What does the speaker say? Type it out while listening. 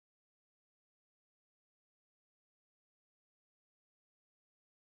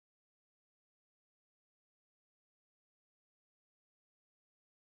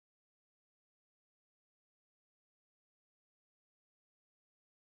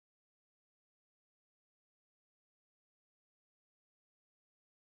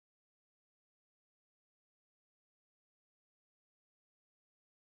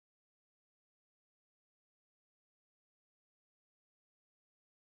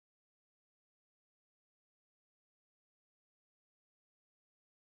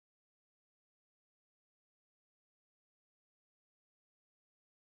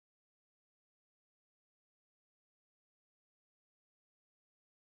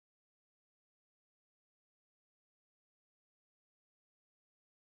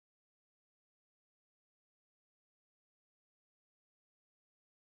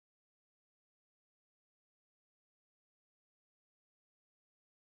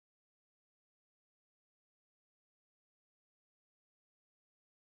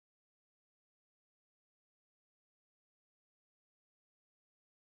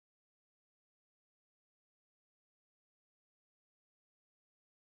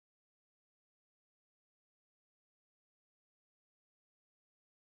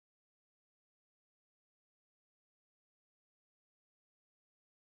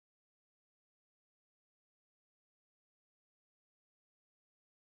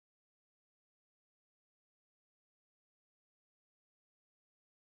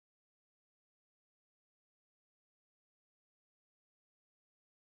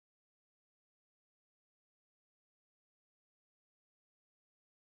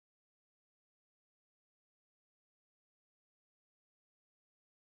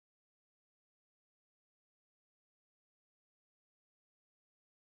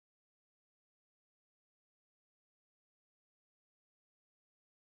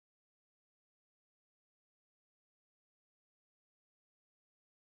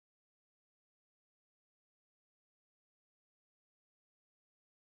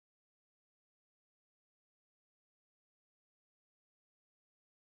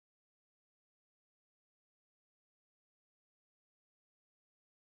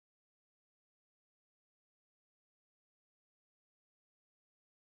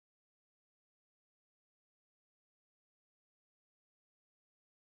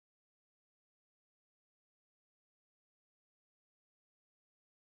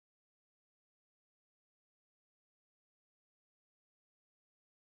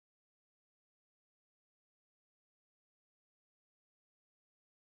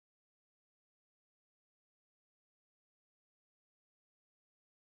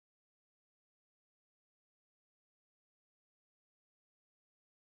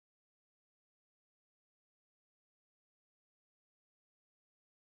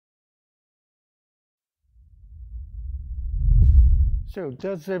So,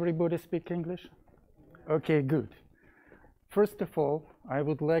 does everybody speak English? Okay, good. First of all, I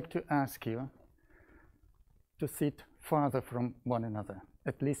would like to ask you to sit farther from one another,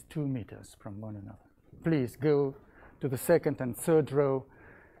 at least 2 meters from one another. Please go to the second and third row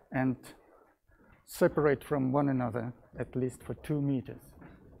and separate from one another at least for 2 meters.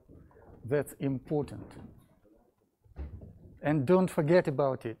 That's important. And don't forget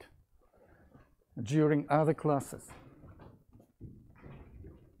about it during other classes.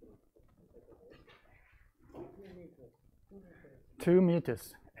 2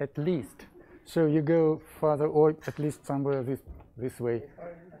 meters at least. So you go farther, or at least somewhere this way.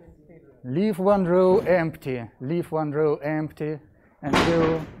 Leave one row empty. Leave one row empty, and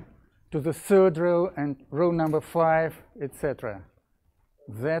go to the third row and row number 5, etc.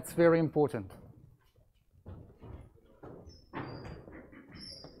 That's very important.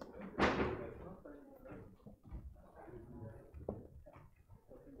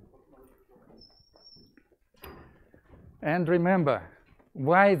 And remember,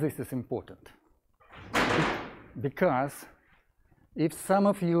 why this is important. Because if some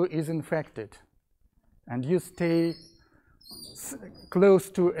of you is infected and you stay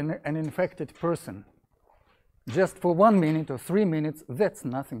close to an infected person just for 1 minute or 3 minutes, that's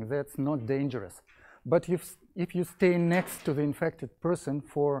nothing, that's not dangerous. But if you stay next to the infected person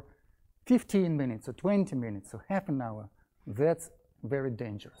for 15 minutes or 20 minutes or half an hour, that's very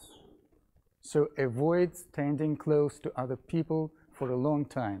dangerous. So avoid standing close to other people for a long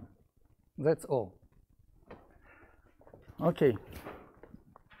time. That's all. Okay.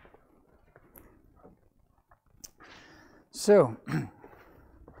 So,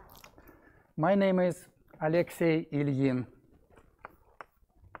 my name is Alexei Ilyin.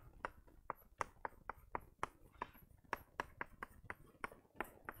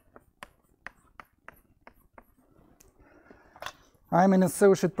 I'm an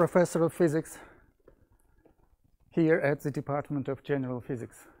associate professor of physics here at the Department of General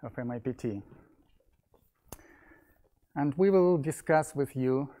Physics of MIPT. And we will discuss with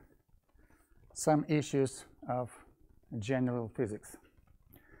you some issues of general physics.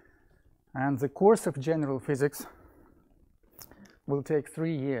 And the course of general physics will take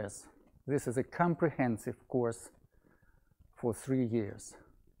 3 years. This is a comprehensive course for 3 years.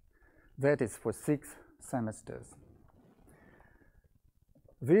 That is for 6 semesters.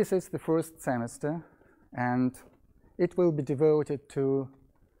 This is the first semester, and it will be devoted to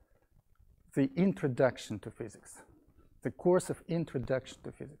the introduction to physics, the course of introduction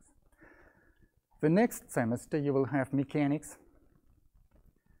to physics. The next semester you will have mechanics,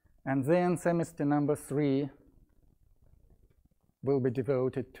 and then semester number 3 will be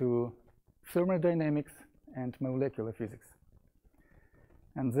devoted to thermodynamics and molecular physics.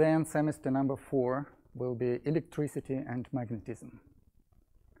 And then semester number 4 will be electricity and magnetism.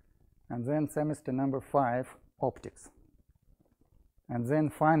 And then semester number 5, optics. And then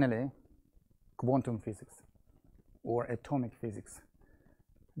finally, quantum physics or atomic physics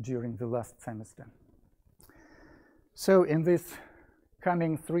during the last semester. So in this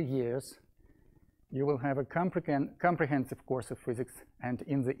coming 3 years, you will have a comprehensive course of physics, and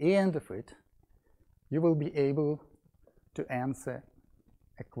in the end of it, you will be able to answer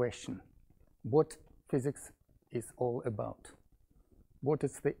a question: what physics is all about. What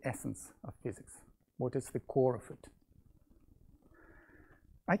is the essence of physics? What is the core of it?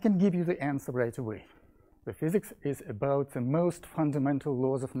 I can give you the answer right away. The physics is about the most fundamental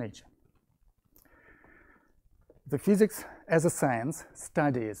laws of nature. The physics as a science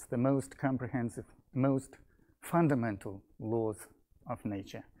studies the most comprehensive, most fundamental laws of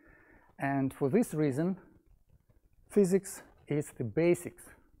nature. And for this reason, physics is the basic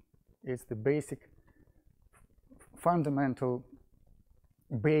fundamental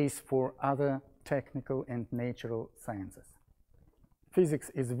base for other technical and natural sciences. Physics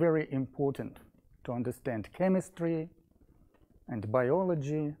is very important to understand chemistry and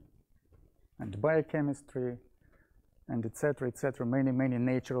biology and biochemistry and etc., many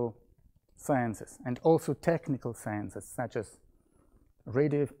natural sciences, and also technical sciences such as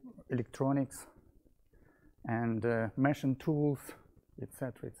radio electronics and machine tools,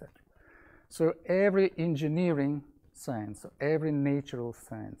 etc. So every engineering science, every natural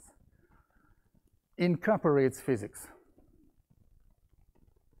science incorporates physics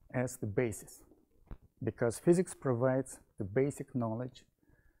as the basis, because physics provides the basic knowledge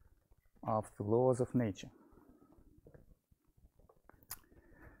of the laws of nature.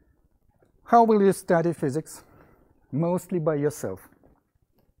 How will you study physics? Mostly by yourself.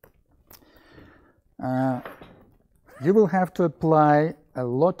 You will have to apply a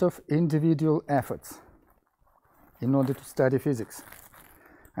lot of individual efforts in order to study physics.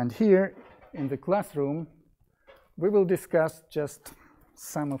 And here in the classroom, we will discuss just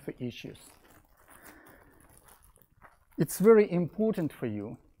some of the issues. It's very important for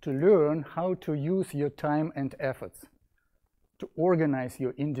you to learn how to use your time and efforts to organize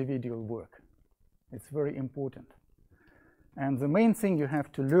your individual work. It's very important. And the main thing you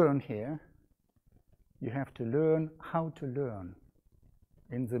have to learn here, you have to learn how to learn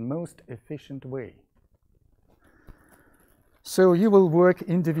in the most efficient way. So you will work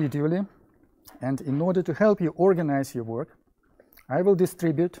individually, and in order to help you organize your work, I will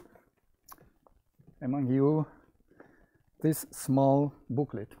distribute among you this small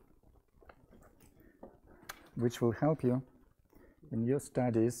booklet, which will help you in your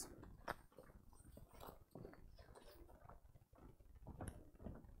studies.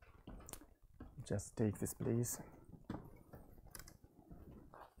 Just take this, please.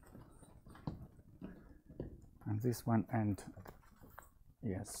 And this one, and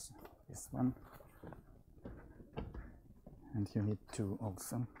yes, this one. And you need two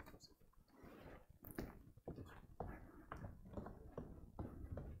also.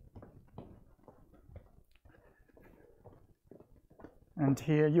 And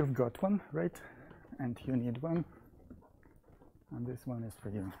here you've got one, right? And you need one. And this one is for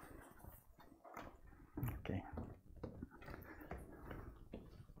you. Okay.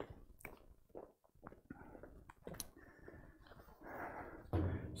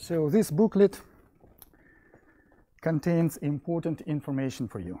 So this booklet contains important information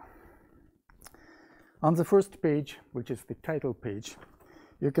for you. On the first page, which is the title page,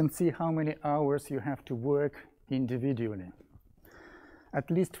 you can see how many hours you have to work individually. At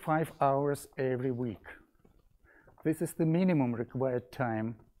least 5 hours every week. This is the minimum required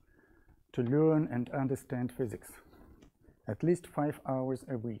time to learn and understand physics. At least 5 hours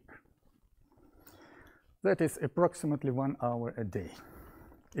a week. That is approximately 1 hour a day,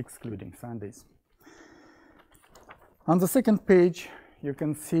 excluding Sundays. On the second page, you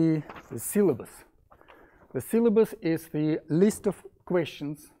can see the syllabus. The syllabus is the list of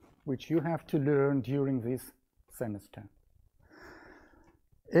questions which you have to learn during this semester.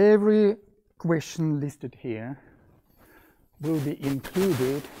 Every question listed here will be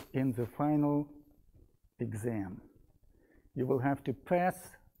included in the final exam. You will have to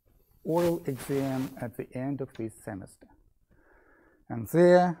pass oral exam at the end of this semester. And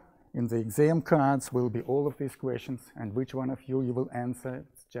there, in the exam cards, will be all of these questions, and which one of you will answer.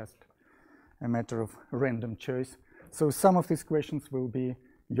 It's just a matter of random choice. So some of these questions will be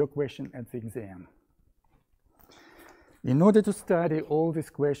your question at the exam. In order to study all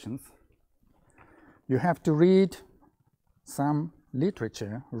these questions, you have to read some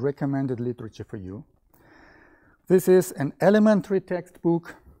literature, recommended literature for you. This is an elementary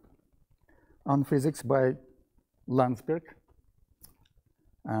textbook on physics by Landsberg.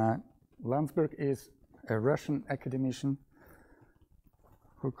 Landsberg is a Russian academician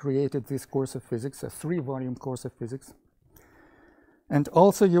who created this course of physics, a 3-volume course of physics. And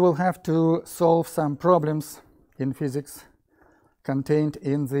also you will have to solve some problems in physics contained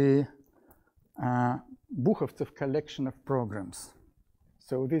in the Buchovtsev collection of programs.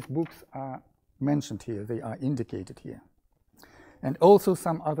 So these books are mentioned here, they are indicated here. And also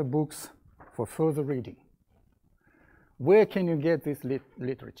some other books for further reading. Where can you get this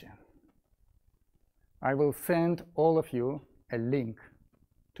literature? I will send all of you a link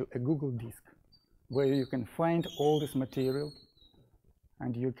to a Google disk where you can find all this material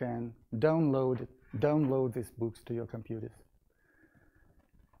and you can download these books to your computers.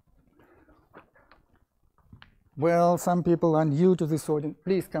 Well, some people are new to this audience.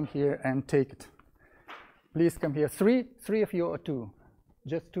 Please come here and take it. Please come here. Three of you or two?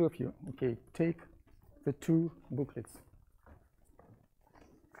 Just 2 of you. Okay, take the 2 booklets.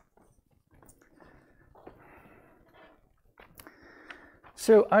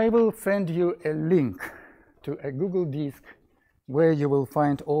 So I will send you a link to a Google disk where you will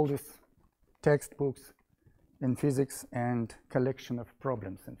find all these textbooks in physics and collection of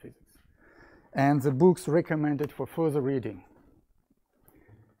problems in physics. And the books recommended for further reading.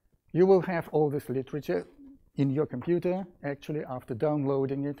 You will have all this literature in your computer, actually, after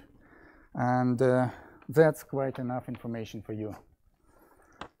downloading it. And that's quite enough information for you.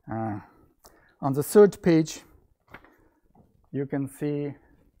 On the third page, you can see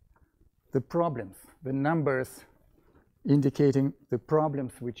the problems, the numbers indicating the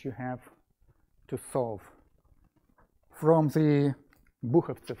problems which you have to solve from the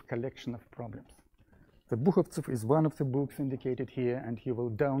Buchovtsev collection of problems. The Buchovtsev is one of the books indicated here, and you will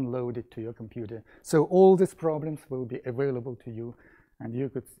download it to your computer. So all these problems will be available to you, and you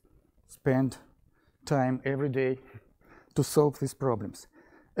could spend time every day to solve these problems.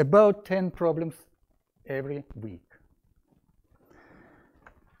 About 10 problems every week.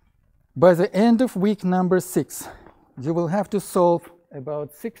 By the end of week number 6, you will have to solve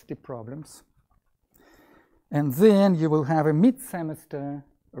about 60 problems, and then you will have a mid-semester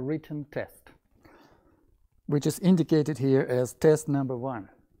written test, which is indicated here as test number 1.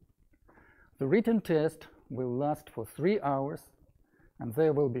 The written test will last for 3 hours, and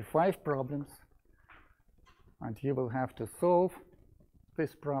there will be 5 problems, and you will have to solve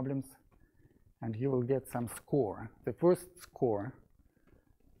these problems, and you will get some score. The first score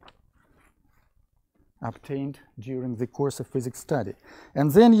obtained during the course of physics study.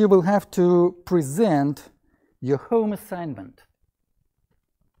 And then you will have to present your home assignment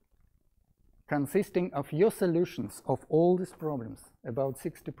consisting of your solutions of all these problems, about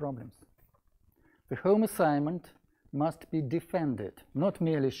 60 problems. The home assignment must be defended, not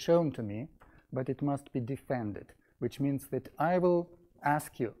merely shown to me, but it must be defended, which means that I will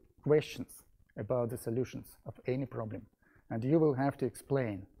ask you questions about the solutions of any problem, and you will have to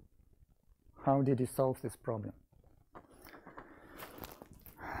explain how did you solve this problem.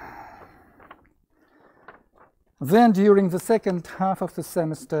 Then during the second half of the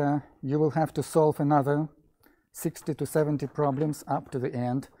semester, you will have to solve another 60 to 70 problems up to the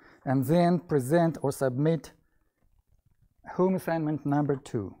end, and then present or submit home assignment number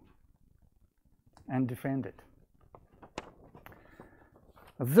 2 and defend it.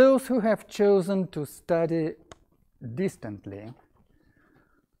 Those who have chosen to study distantly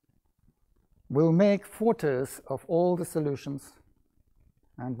will make photos of all the solutions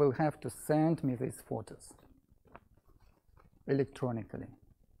and will have to send me these photos electronically.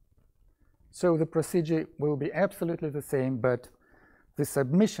 So the procedure will be absolutely the same, but the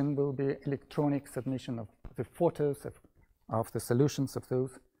submission will be electronic submission of the photos of the solutions of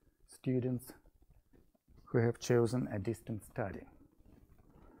those students who have chosen a distance study.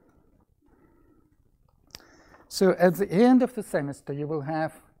 So at the end of the semester, you will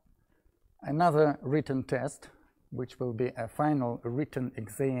have another written test, which will be a final written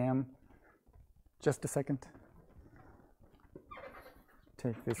exam. Just a second.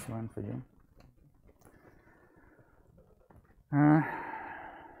 Take this one for you.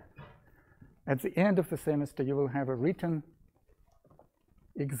 At the end of the semester, you will have a written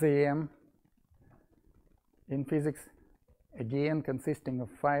exam in physics, again consisting of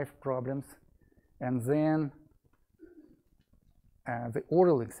 5 problems, and then the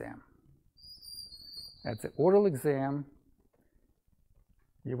oral exam. At the oral exam,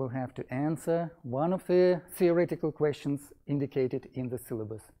 you will have to answer one of the theoretical questions indicated in the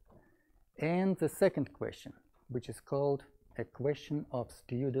syllabus, and the second question, which is called a question of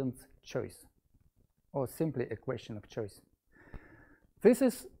student's choice, or simply a question of choice. This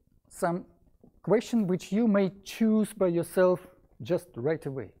is some question which you may choose by yourself just right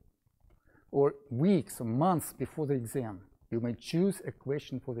away, or weeks or months before the exam. You may choose a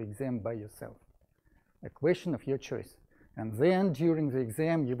question for the exam by yourself, a question of your choice. And then during the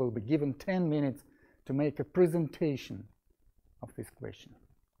exam, you will be given 10 minutes to make a presentation of this question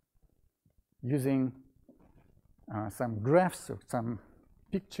using some graphs or some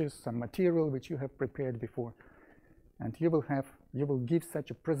pictures, some material which you have prepared before. And you will give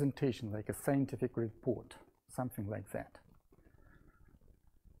such a presentation like a scientific report, something like that.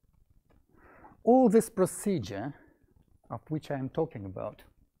 All this procedure of which I am talking about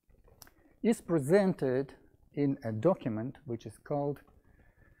is presented in a document which is called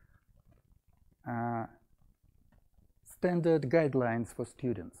Standard Guidelines for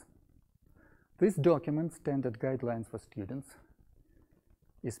Students. This document, Standard Guidelines for Students,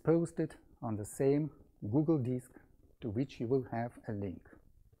 is posted on the same Google Disk to which you will have a link.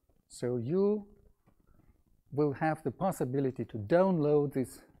 So you will have the possibility to download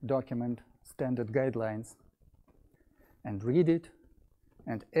this document, Standard Guidelines, and read it,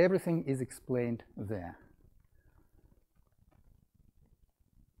 and everything is explained there.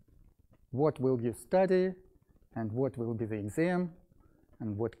 What will you study, and what will be the exam,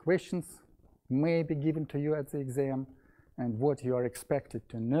 and what questions may be given to you at the exam, and what you are expected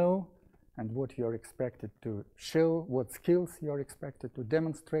to know, and what you are expected to show, what skills you are expected to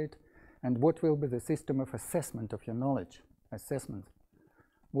demonstrate, and what will be the system of assessment of your knowledge, assessment.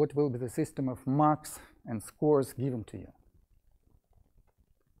 What will be the system of marks and scores given to you.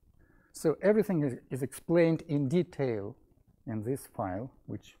 So everything is explained in detail in this file,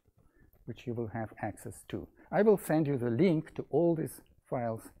 which you will have access to. I will send you the link to all these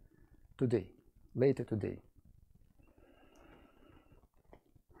files today, later today.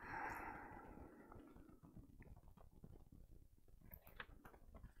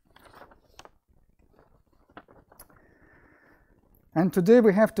 And today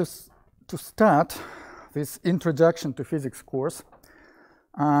we have to start this Introduction to Physics course.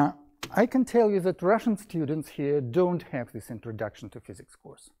 I can tell you that Russian students here don't have this Introduction to Physics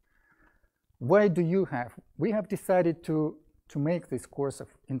course. Why do you have? We have decided to make this course of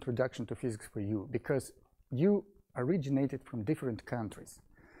Introduction to Physics for you because you originated from different countries.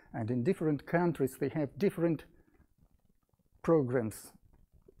 And in different countries, they have different programs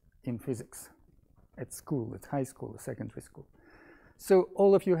in physics at school, at high school, secondary school. So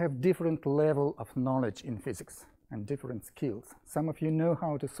all of you have different level of knowledge in physics and different skills. Some of you know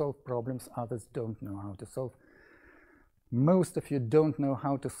how to solve problems, others don't know how to solve. Most of you don't know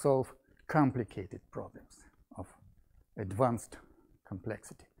how to solve complicated problems of advanced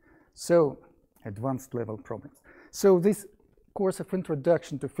complexity. So, advanced level problems. So this course of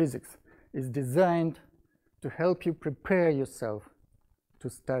Introduction to Physics is designed to help you prepare yourself to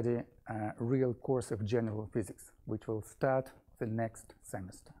study a real course of general physics, which will start the next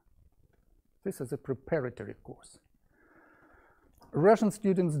semester. This is a preparatory course. Russian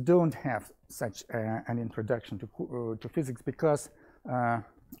students don't have such an introduction to physics because a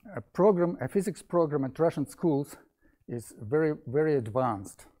physics program at Russian schools is very, very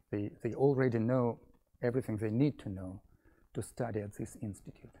advanced. They already know everything they need to know to study at this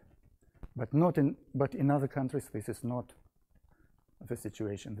institute. But in other countries, this is not the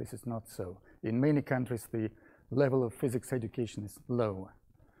situation. This is not so. In many countries, the level of physics education is lower.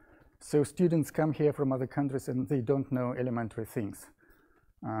 So students come here from other countries and they don't know elementary things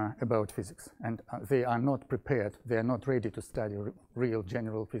about physics. And they are not prepared. They are not ready to study a real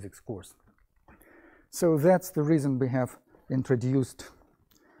general physics course. So that's the reason we have introduced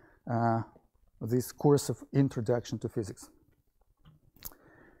this course of Introduction to Physics.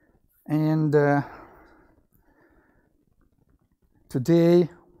 And today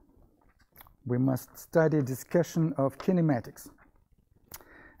we must study discussion of kinematics.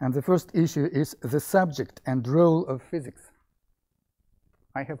 And the first issue is the subject and role of physics.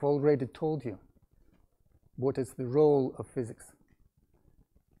 I have already told you what is the role of physics.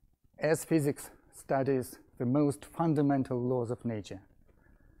 As physics studies the most fundamental laws of nature,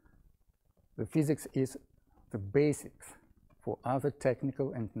 the physics is the basics for other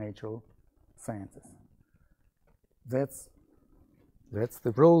technical and natural sciences. That's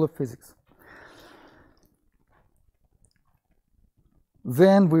the role of physics.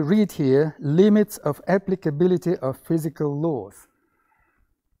 Then we read here, limits of applicability of physical laws.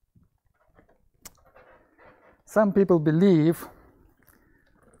 Some people believe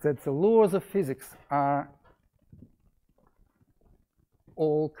that the laws of physics are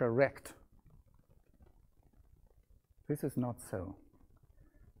all correct. This is not so.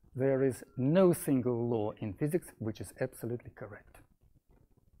 There is no single law in physics which is absolutely correct.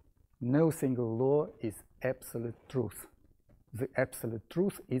 No single law is absolute truth. The absolute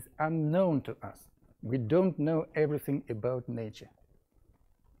truth is unknown to us. We don't know everything about nature.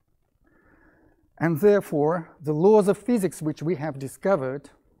 And therefore, the laws of physics which we have discovered,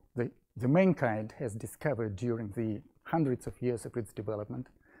 the mankind has discovered during the hundreds of years of its development,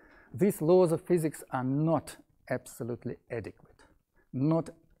 these laws of physics are not absolutely adequate, not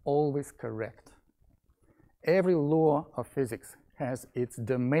always correct. Every law of physics has its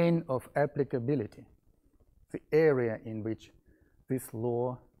domain of applicability, the area in which this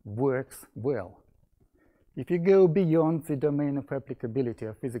law works well. If you go beyond the domain of applicability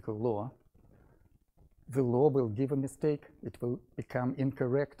of physical law, the law will give a mistake, it will become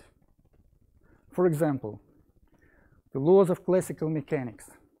incorrect. For example, the laws of classical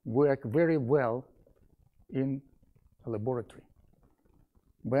mechanics work very well in a laboratory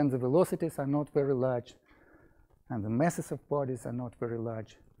when the velocities are not very large and the masses of bodies are not very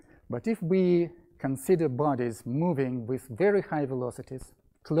large. But if we consider bodies moving with very high velocities,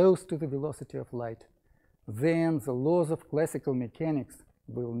 close to the velocity of light, then the laws of classical mechanics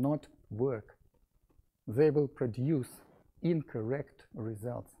will not work. They will produce incorrect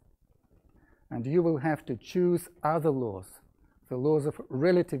results. And you will have to choose other laws, the laws of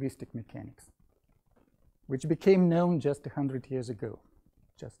relativistic mechanics, which became known just 100 years ago,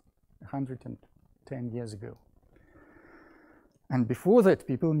 just 110 years ago. And before that,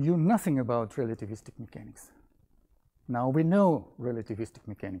 people knew nothing about relativistic mechanics. Now we know relativistic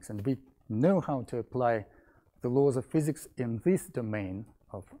mechanics, and we know how to apply the laws of physics in this domain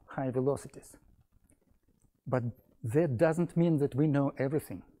of high velocities. But that doesn't mean that we know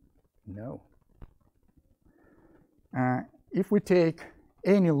everything. No. If we take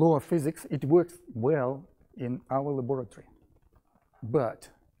any law of physics, it works well in our laboratory. But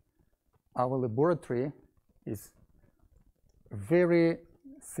our laboratory is a very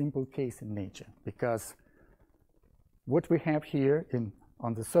simple case in nature, because what we have here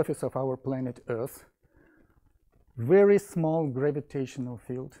on the surface of our planet Earth, very small gravitational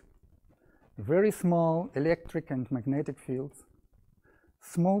field, very small electric and magnetic fields,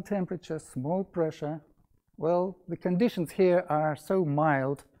 small temperature, small pressure. Well, the conditions here are so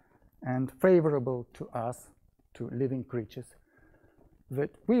mild and favorable to us, to living creatures, that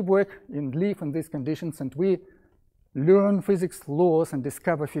we work and live in these conditions, and we learn physics laws and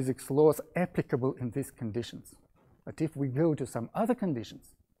discover physics laws applicable in these conditions. But if we go to some other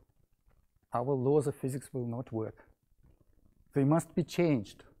conditions, our laws of physics will not work. They must be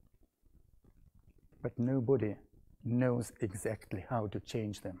changed. But nobody knows exactly how to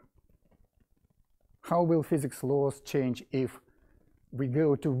change them. How will physics laws change if we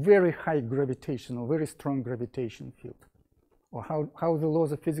go to very high gravitational, very strong gravitation field? Or how the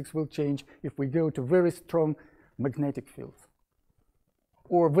laws of physics will change if we go to very strong magnetic fields?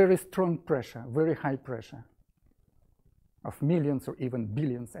 Or very strong pressure, very high pressure of millions or even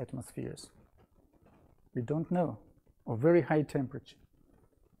billions atmospheres? We don't know. Or very high temperature.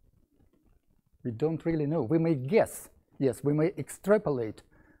 We don't really know. We may guess. Yes, we may extrapolate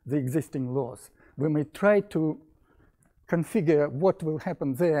the existing laws. We may try to configure what will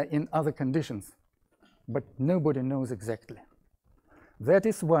happen there in other conditions, but nobody knows exactly. That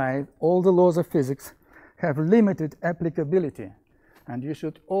is why all the laws of physics have limited applicability, and you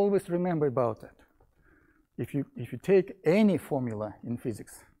should always remember about that. If you take any formula in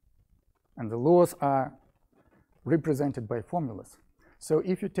physics, and the laws are represented by formulas, so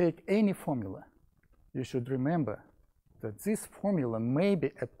if you take any formula, you should remember that this formula may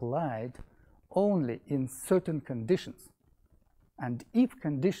be applied only in certain conditions. And if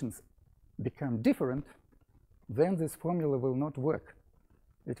conditions become different, then this formula will not work.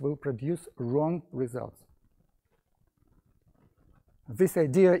 It will produce wrong results. This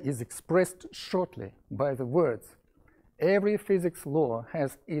idea is expressed shortly by the words, every physics law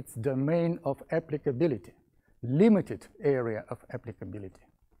has its domain of applicability, limited area of applicability.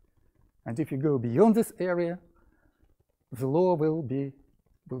 And if you go beyond this area, the law will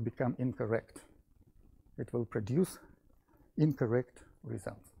become incorrect. It will produce incorrect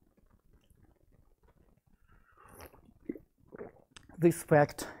results. This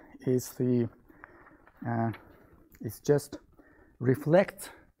fact is just reflects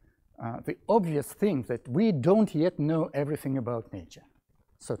the obvious thing that we don't yet know everything about nature.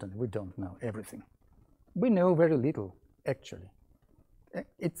 Certainly, we don't know everything. We know very little, actually.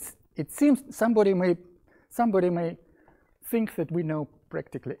 It seems somebody may think that we know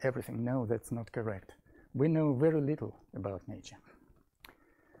practically everything. No, that's not correct. We know very little about nature.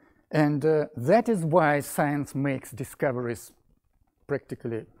 And that is why science makes discoveries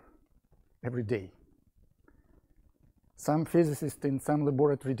practically every day. Some physicists in some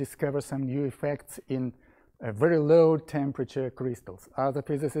laboratory discover some new effects in very low temperature crystals. Other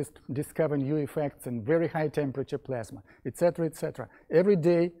physicists discover new effects in very high temperature plasma, etc., etc. Every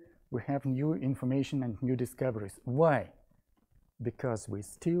day we have new information and new discoveries. Why? Because we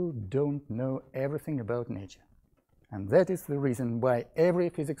still don't know everything about nature. And that is the reason why every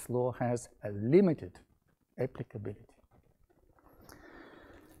physics law has a limited applicability.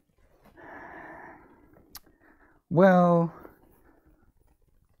 Well,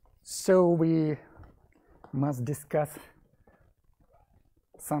 so we must discuss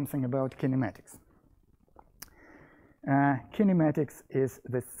something about kinematics. Kinematics is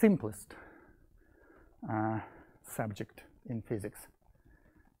the simplest subject in physics,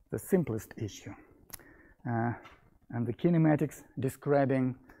 the simplest issue. And the kinematics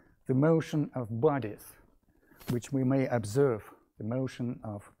describing the motion of bodies, which we may observe, the motion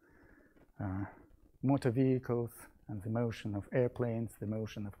of motor vehicles, and the motion of airplanes, the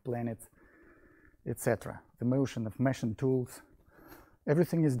motion of planets, etc., the motion of machine tools.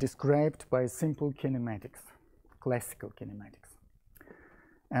 Everything is described by simple kinematics, classical kinematics.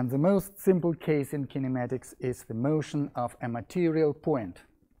 And the most simple case in kinematics is the motion of a material point.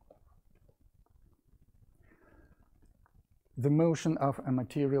 The motion of a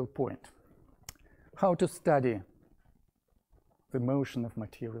material point. How to study the motion of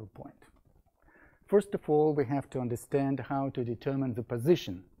material point? First of all, we have to understand how to determine the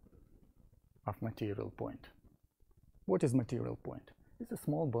position of material point. What is material point? It's a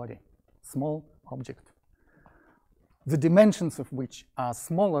small body, small object, the dimensions of which are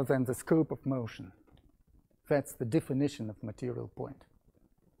smaller than the scope of motion. That's the definition of material point.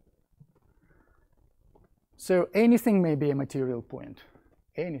 So anything may be a material point,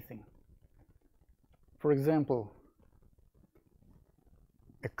 anything. For example,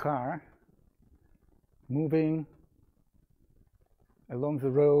 a car moving along the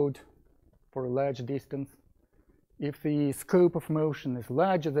road for a large distance if the scope of motion is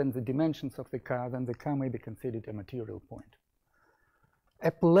larger than the dimensions of the car, then the car may be considered a material point. A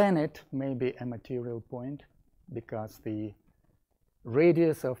planet may be a material point because the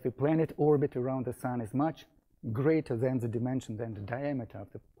radius of the planet orbit around the sun is much greater than the dimension, than the diameter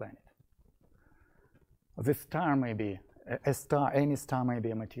of the planet. The star may be any star may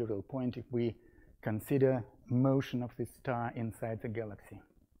be a material point if we consider motion of the star inside the galaxy,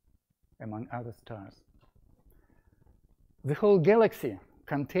 among other stars. The whole galaxy,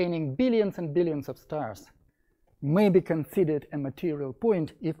 containing billions and billions of stars, may be considered a material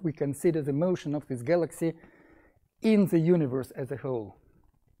point if we consider the motion of this galaxy in the universe as a whole,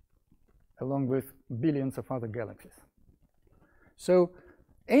 along with billions of other galaxies. So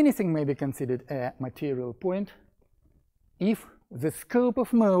anything may be considered a material point if the scope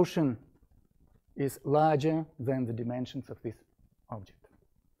of motion is larger than the dimensions of this object.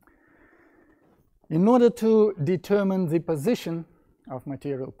 In order to determine the position of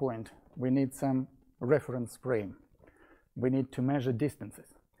material point, we need some reference frame. We need to measure distances.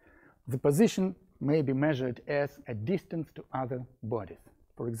 The position may be measured as a distance to other bodies.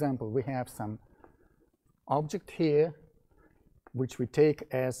 For example, we have some object here which we take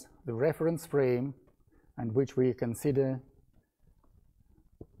as the reference frame and which we consider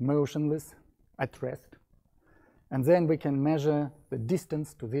motionless at rest, and then we can measure the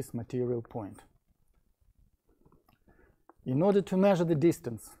distance to this material point. In order to measure the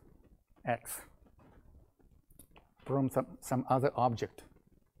distance x from some other object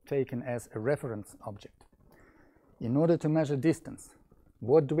taken as a reference object, in order to measure distance,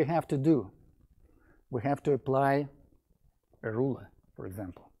 what do we have to do? We have to apply a ruler, for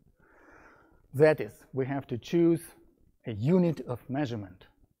example. That is, we have to choose a unit of measurement.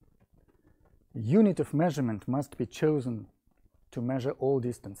 A unit of measurement must be chosen to measure all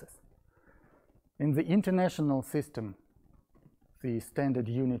distances. In the international system, the standard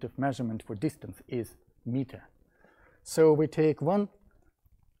unit of measurement for distance is meter. So we take 1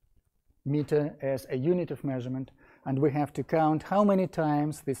 meter as a unit of measurement, and we have to count how many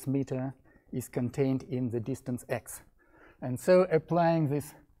times this meter is contained in the distance x. And so applying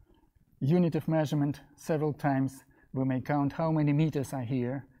this unit of measurement several times, we may count how many meters are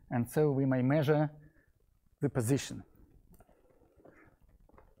here, and so we may measure the position.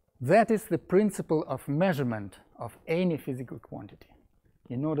 That is the principle of measurement of any physical quantity.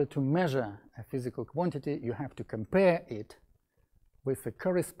 In order to measure a physical quantity, you have to compare it with the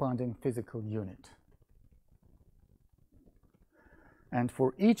corresponding physical unit. And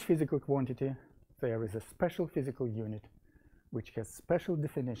for each physical quantity, there is a special physical unit which has special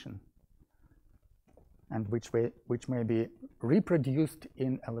definition and which may be reproduced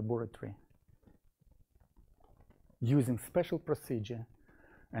in a laboratory using special procedure.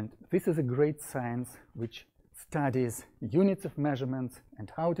 And this is a great science which studies units of measurements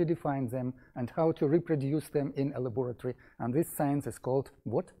and how to define them and how to reproduce them in a laboratory. And this science is called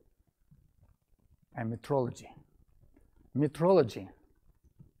what? A metrology. Metrology.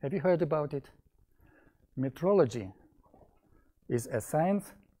 Have you heard about it? Metrology is a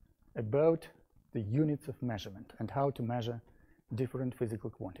science about the units of measurement and how to measure different physical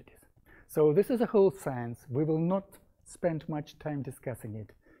quantities. So this is a whole science. We will not spend much time discussing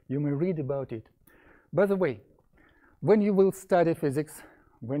it. You may read about it. By the way, when you will study physics,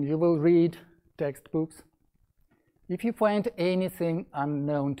 when you will read textbooks, if you find anything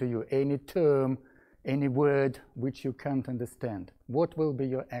unknown to you, any term, any word which you can't understand, what will be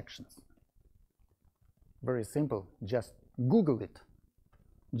your actions? Very simple. Just Google it.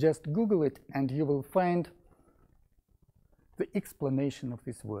 Just Google it and you will find the explanation of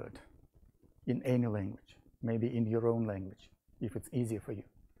this word in any language, maybe in your own language, if it's easier for you,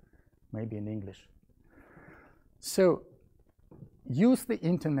 maybe in English. So use the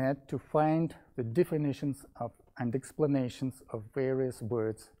internet to find the definitions of and explanations of various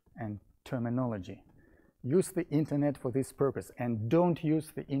words and terminology. Use the internet for this purpose and don't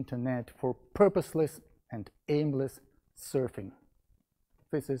use the internet for purposeless and aimless surfing.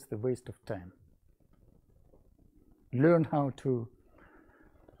 This is the waste of time. Learn how to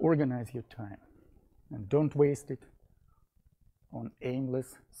organize your time and don't waste it on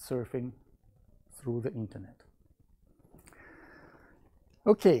aimless surfing through the internet.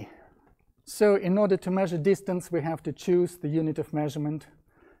 Okay, so in order to measure distance, we have to choose the unit of measurement,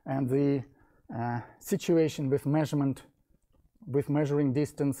 and the situation with measuring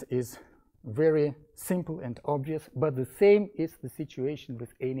distance is very simple and obvious, but the same is the situation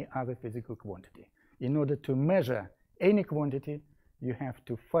with any other physical quantity. In order to measure any quantity, you have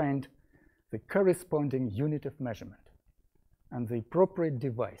to find the corresponding unit of measurement and the appropriate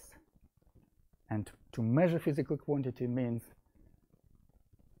device. And to measure physical quantity means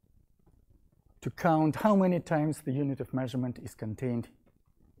to count how many times the unit of measurement is contained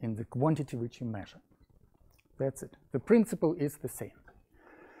in the quantity which you measure. That's it. The principle is the same.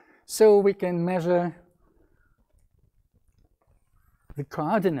 So we can measure the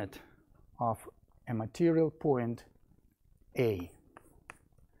coordinate of a material point A,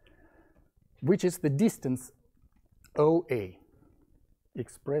 which is the distance OA,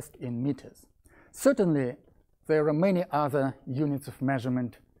 expressed in meters. Certainly, there are many other units of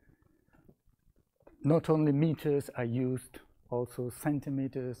measurement. Not only meters are used, also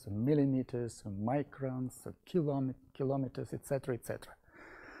centimeters, millimeters, microns, kilometers, etc., etc.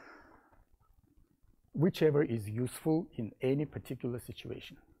 Whichever is useful in any particular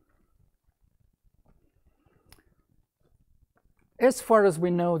situation. As far as we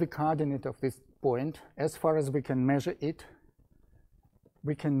know the coordinate of this point, as far as we can measure it,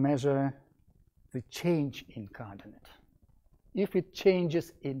 we can measure the change in coordinate. If it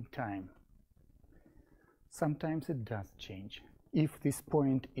changes in time, sometimes it does change. If this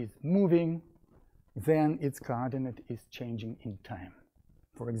point is moving, then its coordinate is changing in time.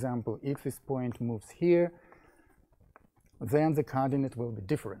 For example, if this point moves here, then the coordinate will be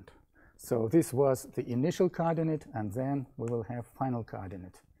different. So this was the initial coordinate, and then we will have final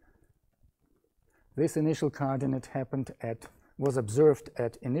coordinate. This initial coordinate was observed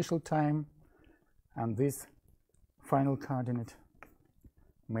at initial time, and this final coordinate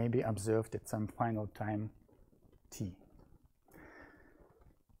may be observed at some final time t.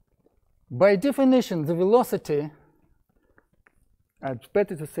 By definition, the velocity, it's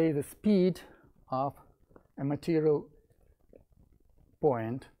better to say the speed of a material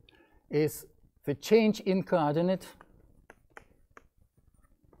point, is the change in coordinate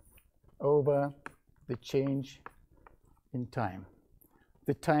over the change in time.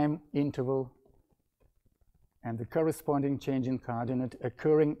 The time interval and the corresponding change in coordinate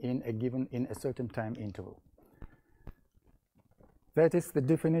occurring in a certain time interval. That is the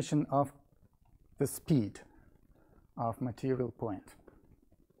definition of the speed of material point.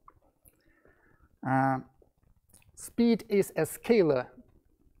 Speed is a scalar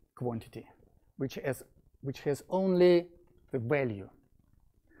quantity, which has only the value.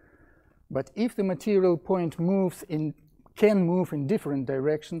 But if the material point can move in different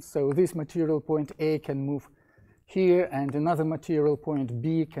directions, so this material point A can move here and another material point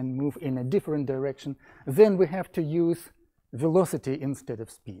B can move in a different direction, then we have to use velocity instead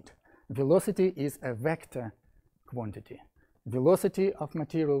of speed. Velocity is a vector quantity. Velocity of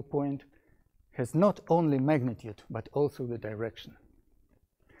material point has not only magnitude but also the direction.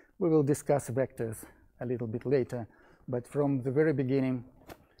 We will discuss vectors a little bit later, but from the very beginning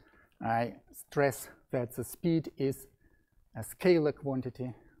I stress that the speed is a scalar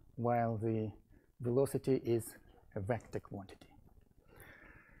quantity while the velocity is a vector quantity.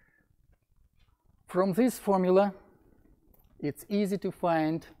 From this formula, it's easy to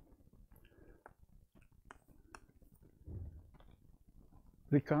find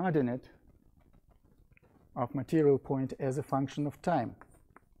the coordinate of material point as a function of time.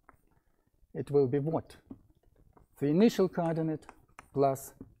 It will be what? The initial coordinate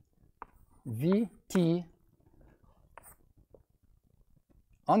plus Vt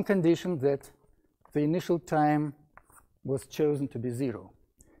on condition that the initial time was chosen to be 0.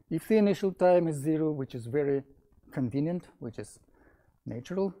 If the initial time is 0, which is very convenient, which is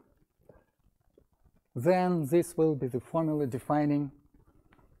natural, then this will be the formula defining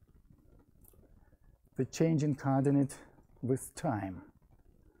the change in coordinate with time.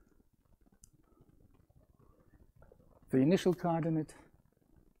 The initial coordinate,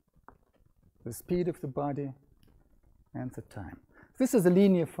 the speed of the body, and the time. This is a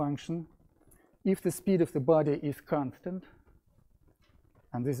linear function. If the speed of the body is constant,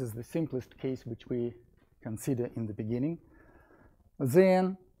 and this is the simplest case which we consider in the beginning,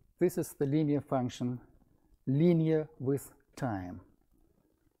 then this is the linear function, linear with time.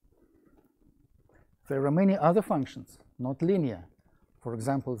 There are many other functions, not linear. For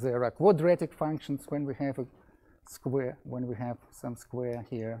example, there are quadratic functions when we have a square, when we have some square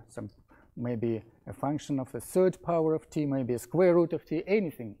here, maybe a function of the third power of t, maybe a square root of t,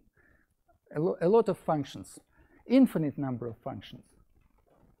 anything. A lot of functions, infinite number of functions.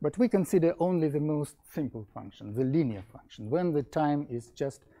 But we consider only the most simple function, the linear function, when the time is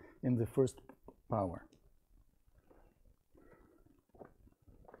just in the first power.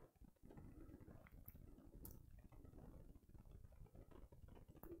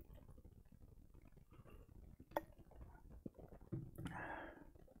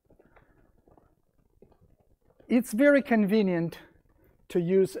 It's very convenient to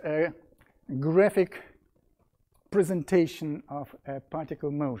use a graphic presentation of a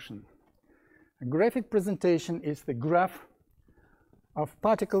particle motion. A graphic presentation is the graph of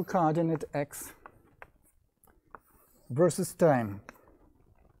particle coordinate x versus time.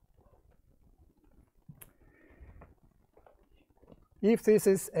 If this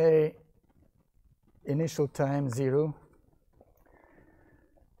is a initial time 0,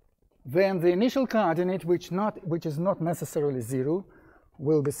 then the initial coordinate, which is not necessarily 0,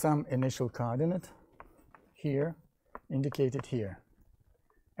 will be some initial coordinate here, indicated here,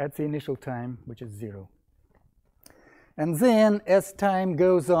 at the initial time, which is 0. And then, as time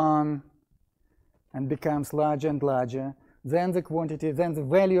goes on and becomes larger and larger, then the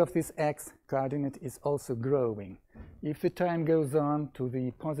value of this x coordinate is also growing. If the time goes on to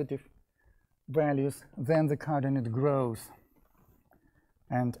the positive values, then the coordinate grows.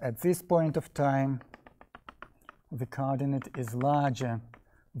 And at this point of time, the coordinate is larger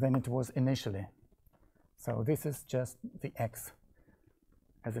than it was initially. So this is just the x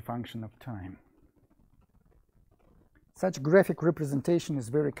as a function of time. Such graphic representation is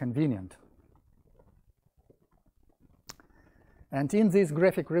very convenient. And in this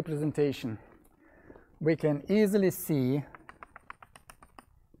graphic representation, we can easily see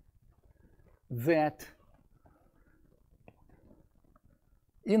that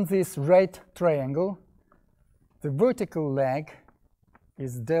in this right triangle, the vertical leg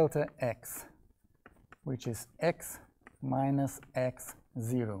is delta x, which is x minus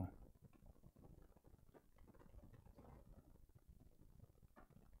x0.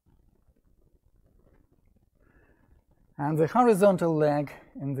 And the horizontal leg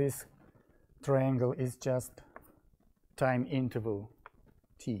in this triangle is just time interval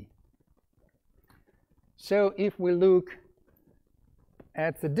t. So if we look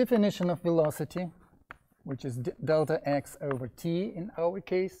at the definition of velocity, which is delta x over t in our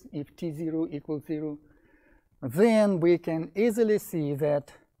case, if t0 equals 0, then we can easily see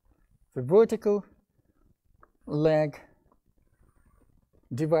that the vertical leg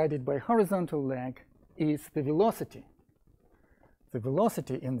divided by horizontal leg is the velocity. The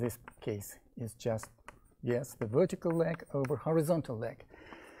velocity in this case is just, yes, the vertical leg over horizontal leg.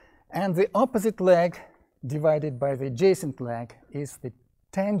 And the opposite leg divided by the adjacent leg is the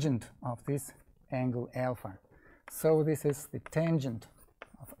tangent of this angle alpha. So this is the tangent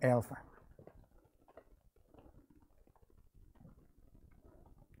of alpha.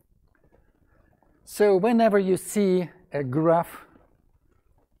 So whenever you see a graph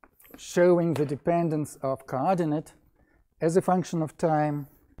showing the dependence of coordinate as a function of time,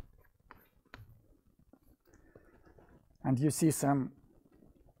 and you see some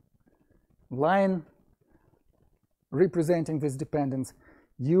line representing this dependence,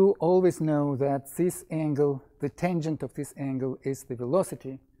 you always know that this angle, the tangent of this angle, is the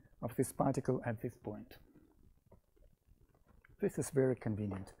velocity of this particle at this point. This is very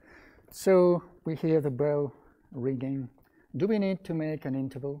convenient. So we hear the bell ringing. Do we need to make an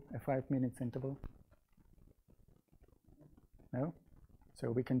interval, a 5-minute interval? No?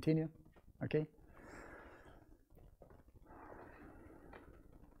 So we continue? Okay?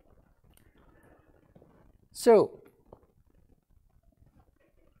 So,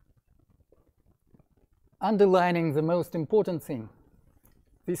 underlining the most important thing,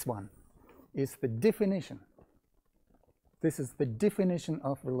 this one, is the definition. This is the definition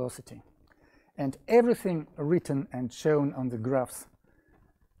of velocity. And everything written and shown on the graphs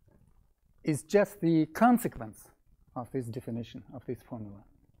is just the consequence of this definition, of this formula.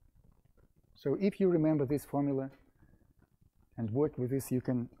 So if you remember this formula and work with this, you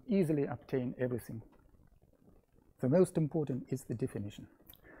can easily obtain everything. The most important is the definition.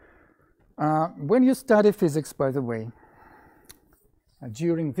 When you study physics, by the way,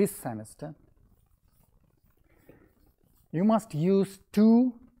 during this semester, you must use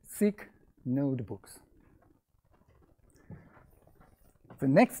 2 thick notebooks. The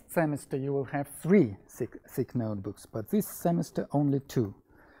next semester you will have 3 thick notebooks, but this semester only 2.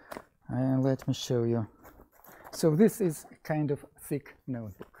 Let me show you. So this is a kind of thick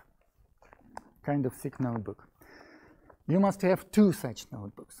notebook. You must have 2 such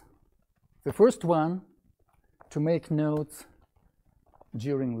notebooks. The first one to make notes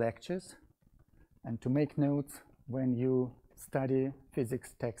during lectures and to make notes when you study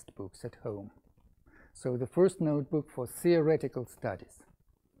physics textbooks at home. So the first notebook for theoretical studies.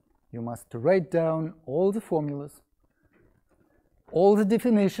 You must write down all the formulas, all the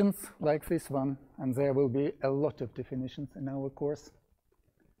definitions, like this one, and there will be a lot of definitions in our course.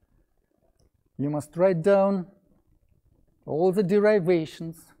 You must write down all the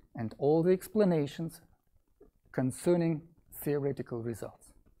derivations and all the explanations concerning theoretical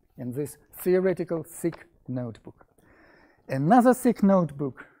results in this theoretical thick notebook. Another thick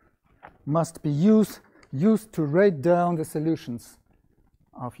notebook must be used to write down the solutions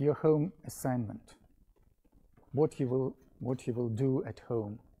of your home assignment. What you will do at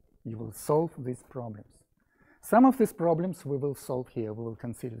home. You will solve these problems. Some of these problems we will solve here. We will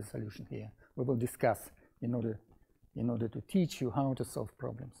consider the solution here. We will discuss in order to teach you how to solve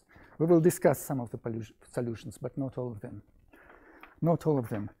problems. We will discuss some of the solutions, but not all of them. Not all of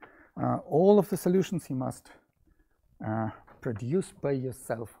them. All of the solutions you must produce by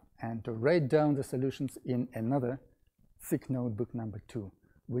yourself and to write down the solutions in another thick notebook number 2,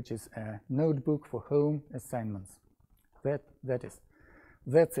 which is a notebook for home assignments.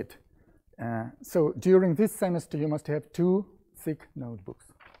 That's it. So during this semester you must have 2 thick notebooks,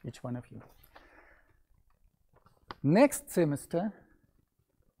 each one of you. Next semester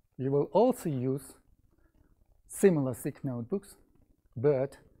you will also use similar thick notebooks,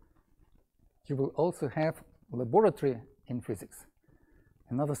 but you will also have laboratory in physics,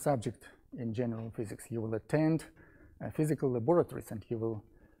 another subject in general physics. You will attend physical laboratories and you will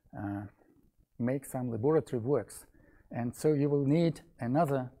make some laboratory works. And so you will need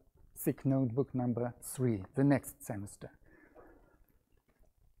another thick notebook number 3 the next semester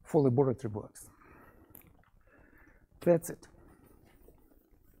for laboratory works. That's it.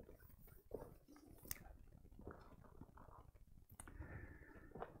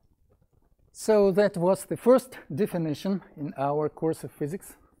 So that was the first definition in our course of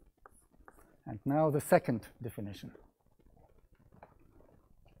physics. And now the second definition.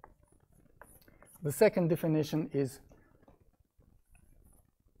 The second definition is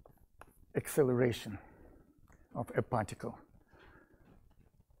acceleration of a particle.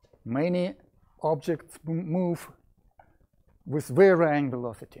 Many objects move with varying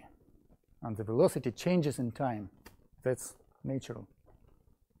velocity, and the velocity changes in time. That's natural.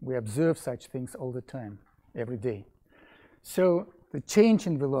 We observe such things all the time, every day. So the change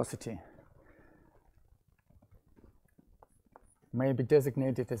in velocity may be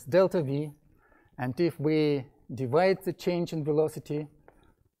designated as delta V, and if we divide the change in velocity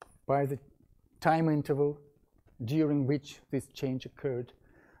by the time interval during which this change occurred,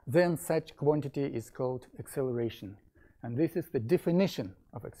 then such quantity is called acceleration. And this is the definition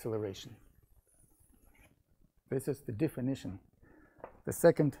of acceleration. This is the definition, the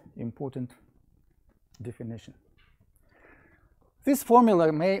second important definition. This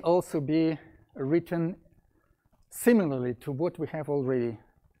formula may also be written similarly to what we have already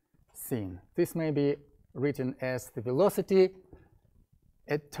seen. This may be written as the velocity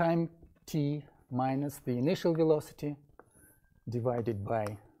at time t minus the initial velocity divided by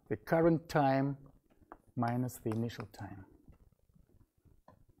the current time minus the initial time.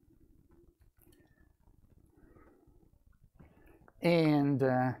 And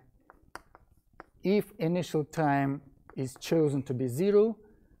if initial time is chosen to be 0,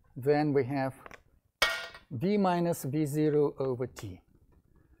 then we have v minus v0 over t.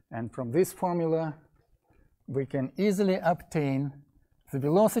 And from this formula, we can easily obtain the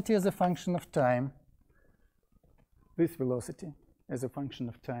velocity as a function of time, this velocity as a function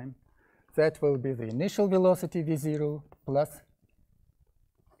of time. That will be the initial velocity v0 plus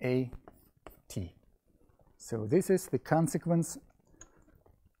at. So this is the consequence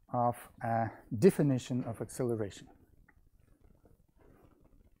of a definition of acceleration.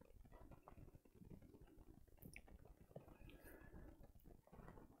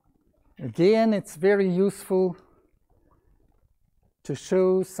 Again, it's very useful to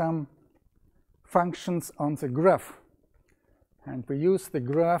show some functions on the graph. And we use the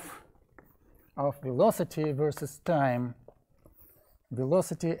graph of velocity versus time,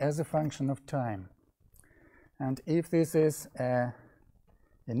 velocity as a function of time. And if this is an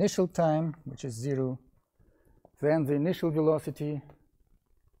initial time, which is 0, then the initial velocity,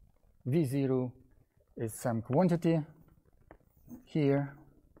 v0, is some quantity here,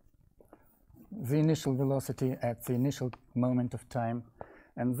 the initial velocity at the initial moment of time.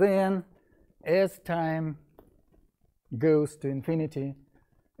 And then, as time goes to infinity,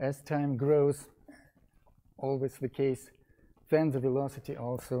 as time grows, always the case, then the velocity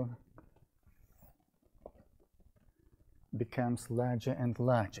also becomes larger and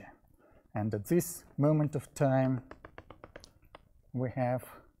larger. And at this moment of time, we have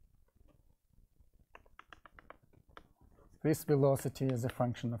this velocity as a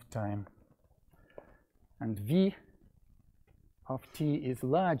function of time. And v of t is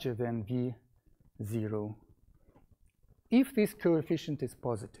larger than v0 if this coefficient is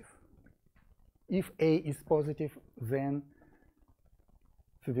positive. If a is positive, then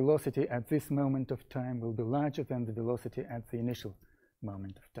the velocity at this moment of time will be larger than the velocity at the initial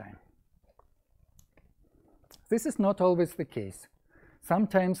moment of time. This is not always the case.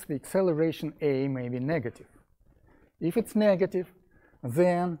 Sometimes the acceleration a may be negative. If it's negative,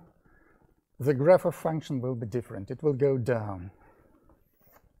 then the graph of function will be different. It will go down.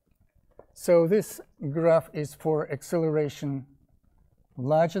 So this graph is for acceleration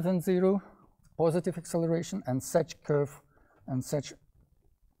larger than 0, positive acceleration, and such curve and such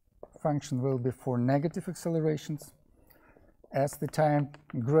function will be for negative accelerations. As the time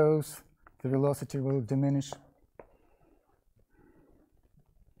grows, the velocity will diminish.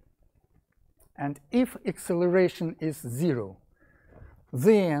 And if acceleration is 0,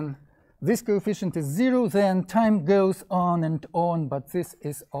 then this coefficient is 0, then time goes on and on, but this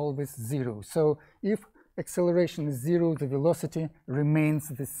is always 0. So if acceleration is 0, the velocity remains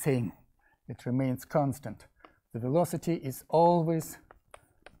the same. It remains constant. The velocity is always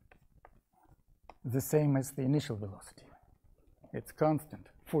the same as the initial velocity. It's constant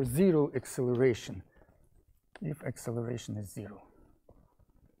for 0 acceleration, if acceleration is 0.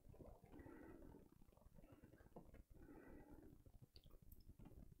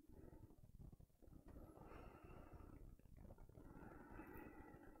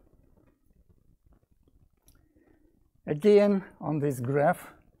 Again, on this graph,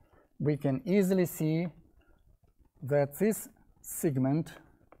 we can easily see that this segment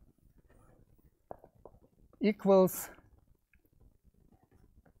equals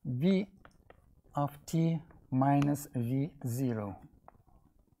v of t minus v0.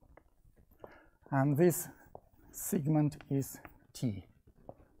 And this segment is t.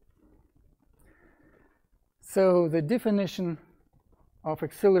 So the definition of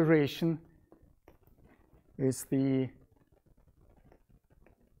acceleration is the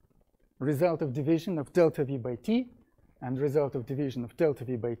result of division of delta v by t, and result of division of delta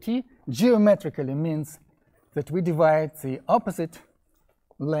v by t geometrically means that we divide the opposite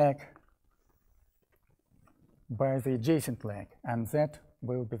leg by the adjacent leg, and that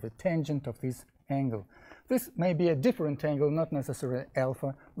will be the tangent of this angle. This may be a different angle, not necessarily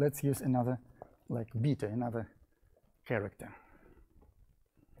alpha. Let's use another, like beta, another character.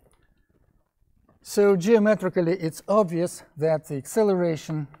 So geometrically, it's obvious that the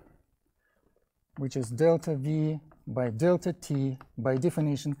acceleration, which is delta v by delta t, by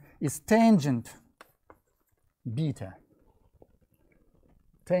definition, is tangent beta,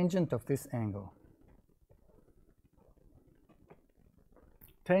 tangent of this angle.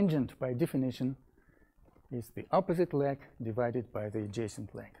 Tangent, by definition, is the opposite leg divided by the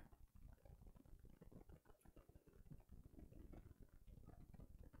adjacent leg.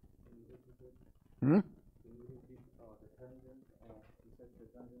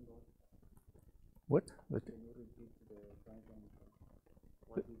 What?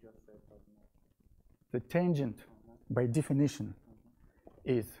 The tangent, by definition,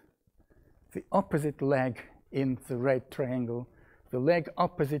 is the opposite leg in the right triangle, the leg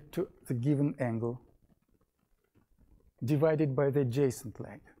opposite to the given angle, divided by the adjacent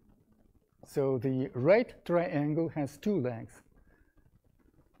leg. So the right triangle has two legs.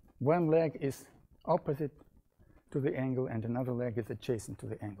 One leg is opposite to the angle, and another leg is adjacent to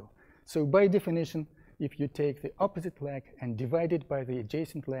the angle. So by definition, if you take the opposite leg and divide it by the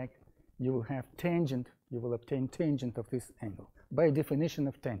adjacent leg, you will have tangent, you will obtain tangent of this angle, by definition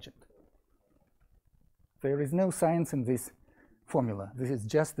of tangent. There is no science in this formula. This is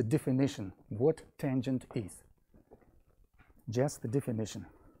just the definition, what tangent is. Just the definition.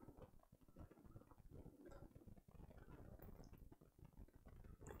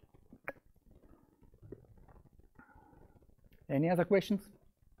 Any other questions?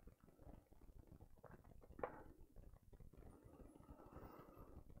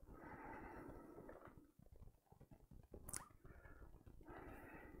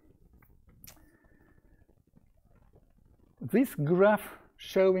 This graph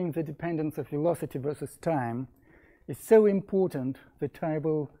showing the dependence of velocity versus time is so important that I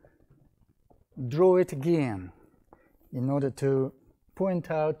will draw it again in order to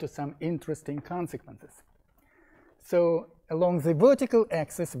point out to some interesting consequences. So along the vertical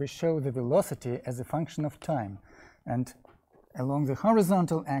axis, we show the velocity as a function of time, and along the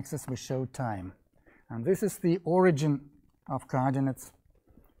horizontal axis, we show time. And this is the origin of coordinates,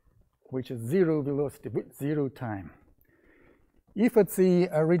 which is 0 velocity with 0 time. If at the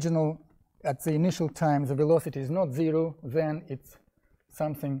initial time, the velocity is not 0, then it's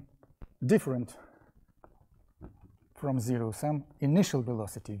something different from 0, some initial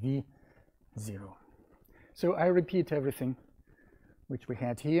velocity, v0. So I repeat everything which we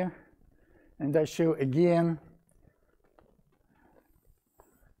had here, and I show again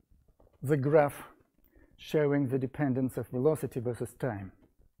the graph showing the dependence of velocity versus time.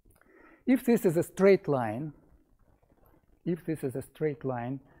 If this is a straight line,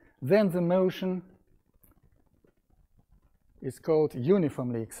 then the motion is called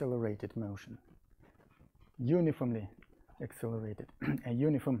uniformly accelerated motion. Uniformly accelerated, a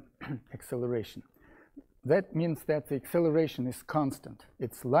uniform acceleration. That means that the acceleration is constant.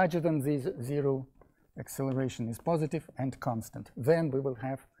 It's larger than zero, acceleration is positive and constant. Then we will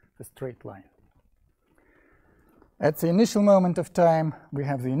have the straight line. At the initial moment of time, we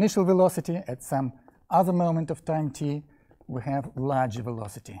have the initial velocity. At some other moment of time t, we have larger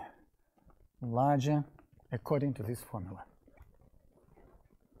velocity. Larger according to this formula.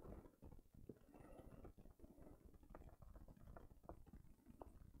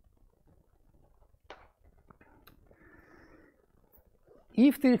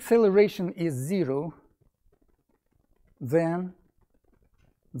 If the acceleration is 0, then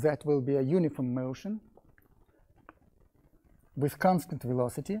that will be a uniform motion with constant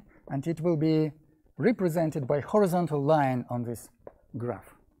velocity, and it will be represented by horizontal line on this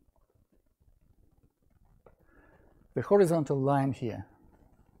graph. The horizontal line here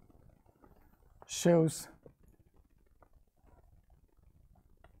shows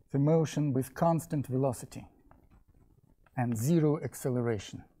the motion with constant velocity and 0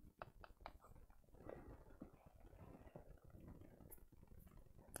 acceleration.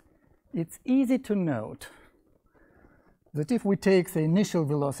 It's easy to note that if we take the initial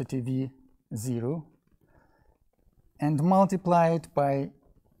velocity v0 and multiply it by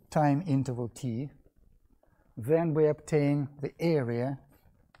time interval t, then we obtain the area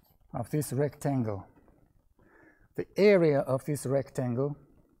of this rectangle. The area of this rectangle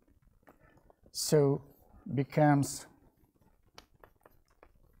so becomes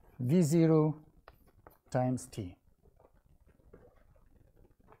v0 times t.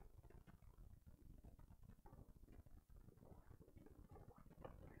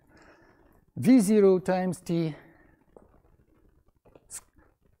 v0 times t,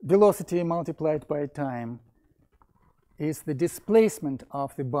 velocity multiplied by time, is the displacement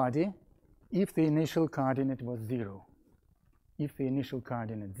of the body if the initial coordinate was 0. If the initial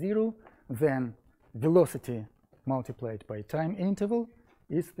coordinate 0, then velocity multiplied by time interval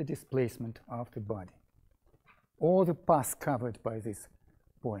is the displacement of the body, or the path covered by this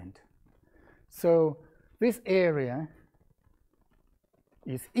point. So this area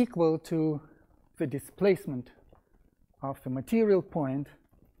is equal to the displacement of the material point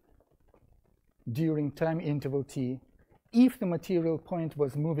during time interval t if the material point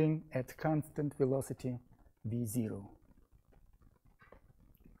was moving at constant velocity v0.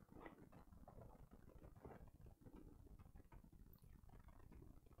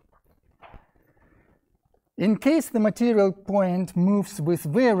 In case the material point moves with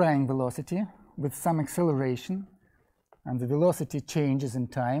varying velocity, with some acceleration, and the velocity changes in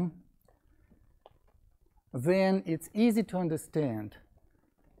time, then it's easy to understand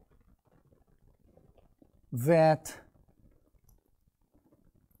that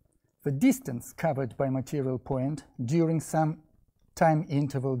the distance covered by material point during some time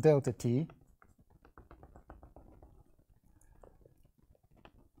interval delta t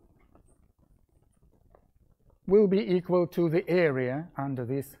will be equal to the area under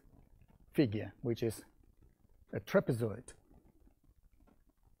this figure, which is a trapezoid.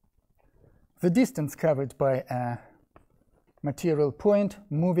 The distance covered by a material point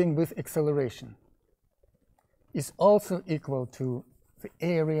moving with acceleration is also equal to the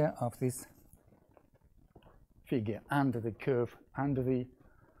area of this figure under the curve, under the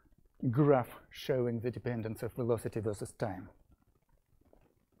graph showing the dependence of velocity versus time.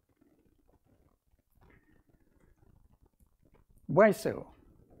 Why so?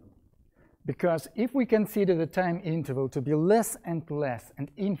 Because if we consider the time interval to be less and less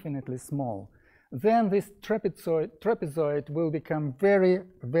and infinitely small, then this trapezoid will become very,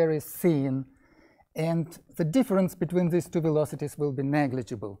 very thin, and the difference between these two velocities will be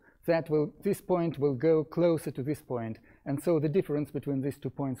negligible. This point will go closer to this point, and so the difference between these 2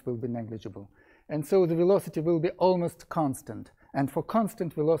 points will be negligible. And so the velocity will be almost constant. And for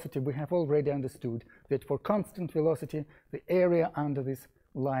constant velocity, we have already understood that for constant velocity, the area under this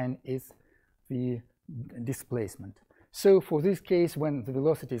line is the displacement. So for this case, when the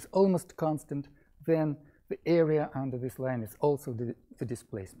velocity is almost constant, then the area under this line is also the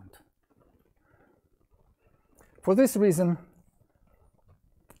displacement. For this reason,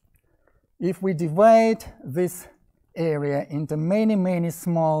 if we divide this area into many, many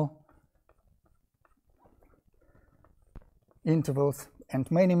small intervals and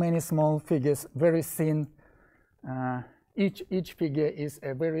many, many small figures, very thin, each figure is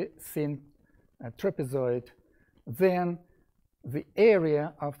a very thin a trapezoid, then the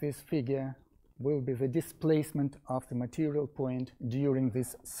area of this figure will be the displacement of the material point during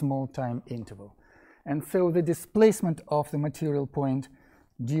this small time interval. And so the displacement of the material point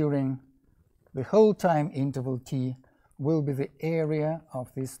during the whole time interval t will be the area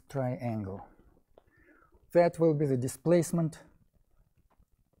of this triangle. That will be the displacement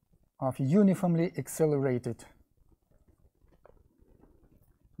of uniformly accelerated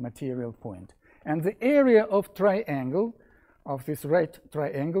material point. And the area of triangle, of this right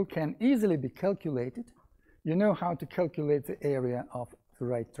triangle, can easily be calculated. You know how to calculate the area of the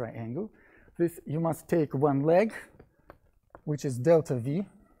right triangle. This, you must take one leg, which is delta v,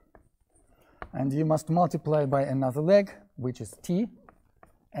 and you must multiply by another leg, which is t,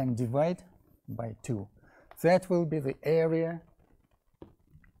 and divide by 2. That will be the area,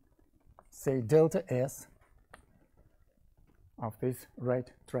 say delta s, of this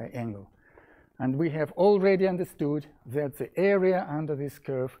right triangle. And we have already understood that the area under this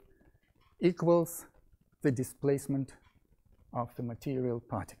curve equals the displacement of the material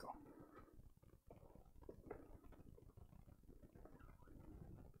particle.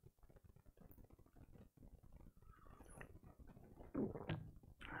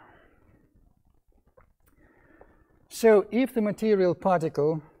 So if the material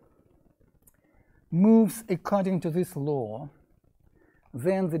particle moves according to this law,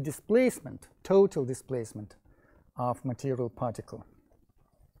 then the displacement, total displacement of material particle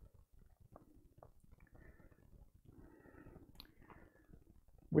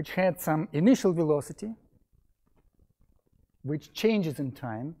which had some initial velocity which changes in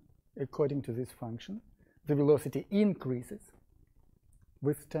time according to this function. The velocity increases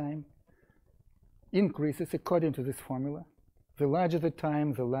with time, increases according to this formula. The larger the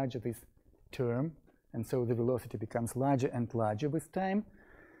time, the larger this term, and so the velocity becomes larger and larger with time,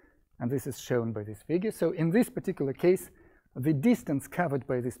 and this is shown by this figure. So in this particular case, the distance covered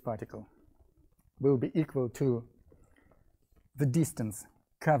by this particle will be equal to the distance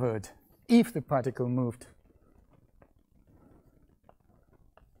covered if the particle moved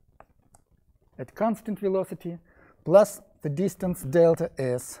at constant velocity plus the distance delta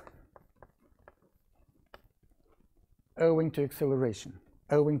s owing to acceleration,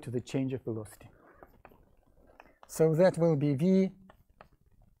 owing to the change of velocity. So that will be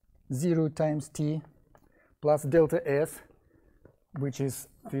v0 times t plus delta s, which is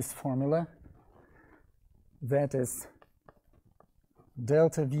this formula. That is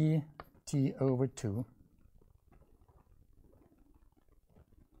delta v t over 2.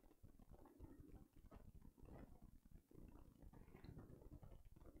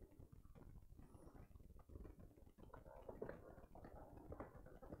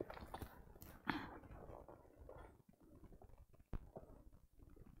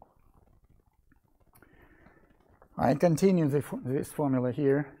 I continue this formula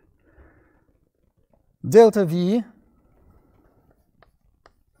here. Delta v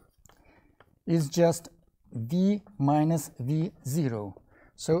is just v minus v0.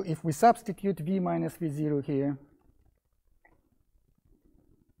 So if we substitute v minus v0 here,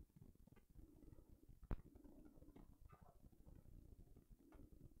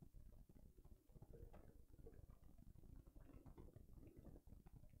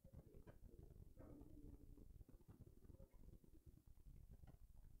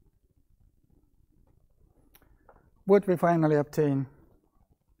 what we finally obtain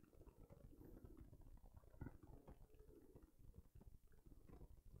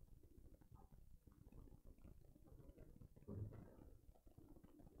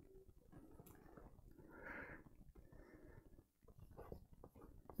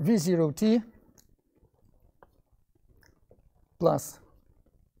v0t plus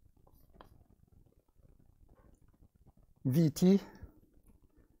vt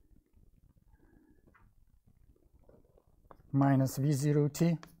minus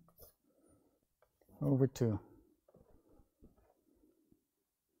v0t over 2.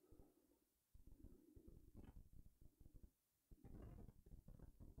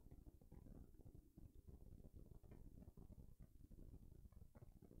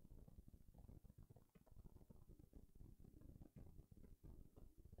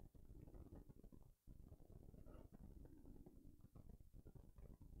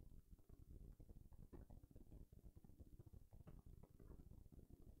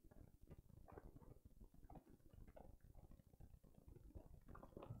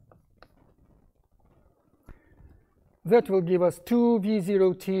 That will give us 2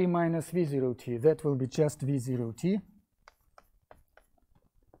 v0t minus v0t. That will be just v0t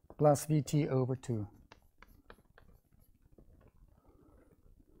plus vt over 2.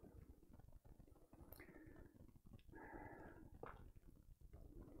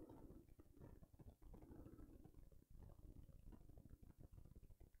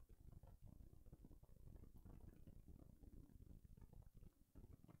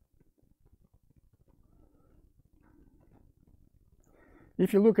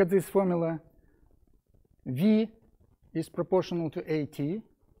 If you look at this formula, V is proportional to AT,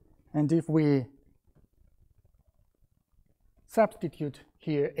 and if we substitute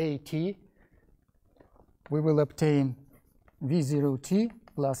here AT, we will obtain V0t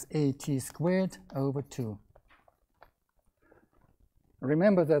plus AT squared over 2.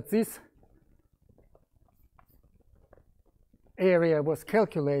 Remember that this area was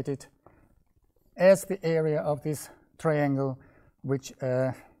calculated as the area of this triangle, which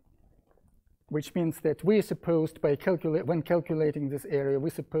means that we supposed when calculating this area, we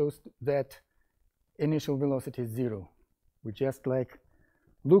supposed that initial velocity is 0. We just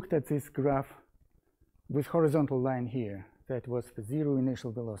looked at this graph with horizontal line here. That was the 0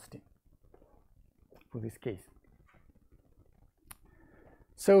 initial velocity for this case.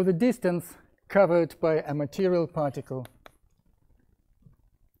 So the distance covered by a material particle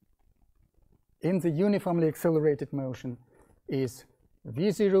in the uniformly accelerated motion is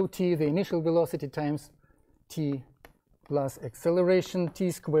v0t, the initial velocity times t, plus acceleration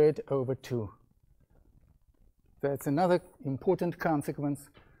t squared over 2. That's another important consequence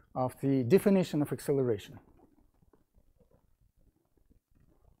of the definition of acceleration.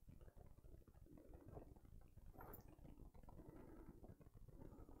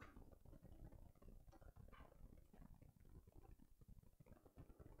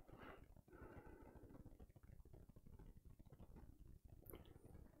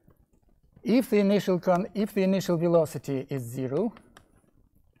 If the initial velocity is 0,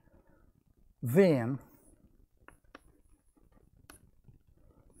 then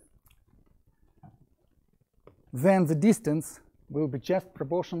the distance will be just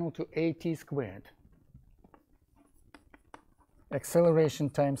proportional to AT squared, acceleration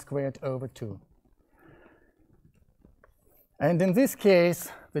time squared over 2. And in this case,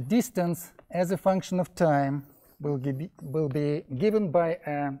 the distance as a function of time will be given by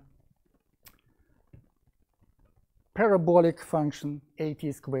a parabolic function AT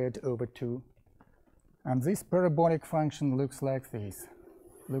squared over 2. And this parabolic function looks like this,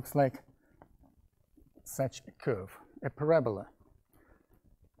 looks like such a curve, a parabola.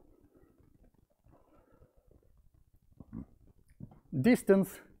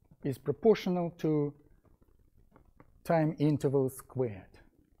 Distance is proportional to time interval squared.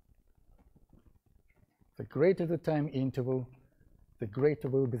 The greater the time interval, the greater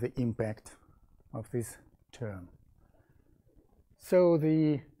will be the impact of this term. So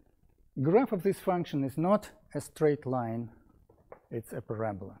the graph of this function is not a straight line, it's a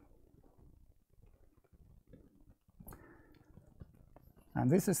parabola.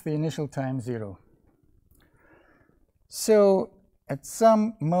 And this is the initial time 0. So at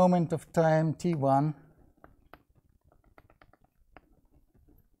some moment of time t1,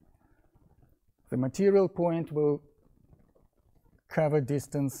 the material point will cover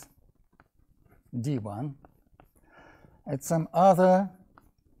distance d1. At some other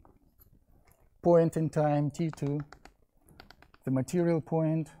point in time t2, the material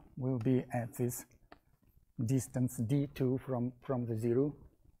point will be at this distance d2 from the 0.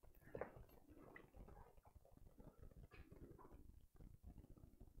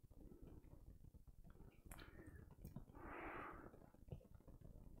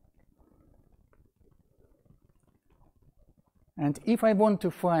 And if I want to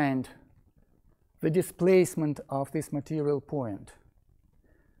find the displacement of this material point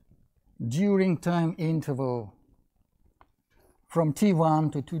during time interval from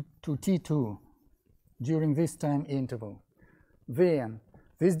t1 to t2, during this time interval, then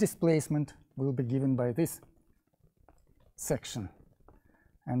this displacement will be given by this section.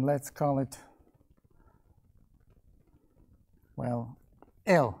 And let's call it, well,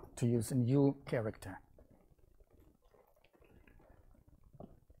 L, to use a new character.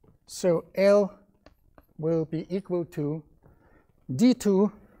 So L will be equal to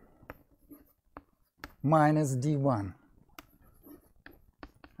d2 minus d1.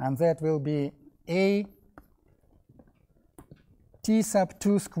 And that will be a t sub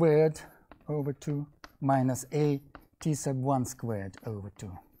 2 squared over 2 minus a t sub 1 squared over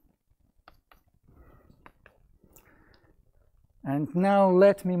 2. And now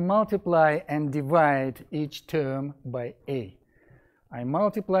let me multiply and divide each term by a. I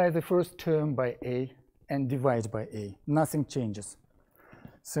multiply the first term by a and divide by a. Nothing changes.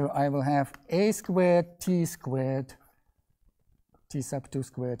 So I will have a squared t sub 2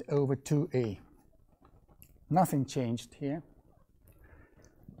 squared over 2a. Nothing changed here.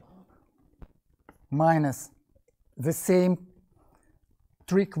 Minus the same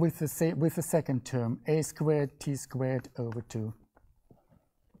trick with the second term, a squared t squared over 2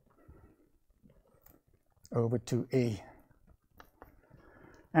 over 2a.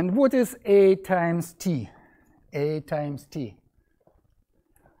 And what is a times t? A times t.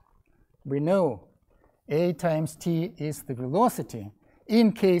 We know a times t is the velocity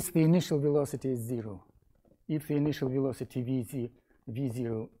in case the initial velocity is 0. If the initial velocity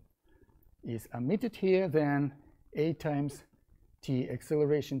v0 is omitted here, then a times t,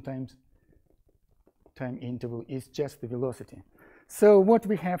 acceleration times time interval, is just the velocity. So what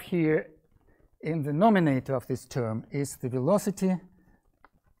we have here in the nominator of this term is the velocity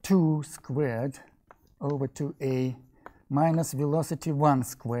 2 squared over 2a minus velocity 1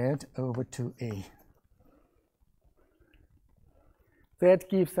 squared over 2a. That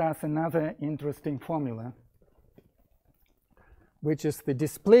gives us another interesting formula, which is the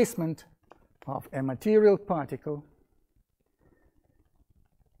displacement of a material particle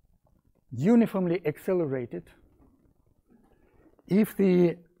uniformly accelerated if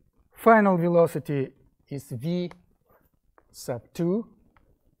the final velocity is v sub 2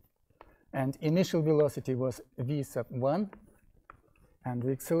 and initial velocity was v sub 1 and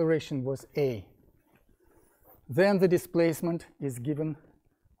the acceleration was a. Then the displacement is given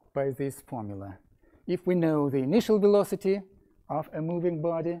by this formula. If we know the initial velocity of a moving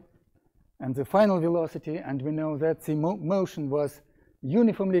body and the final velocity, and we know that the motion was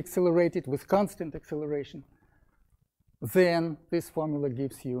uniformly accelerated with constant acceleration, then this formula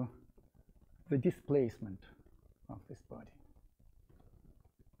gives you the displacement of this body.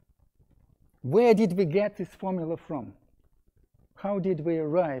 Where did we get this formula from? How did we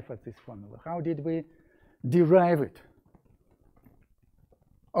arrive at this formula? How did we derive it?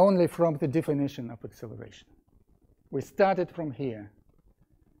 Only from the definition of acceleration. We started from here,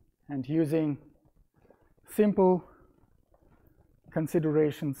 and using simple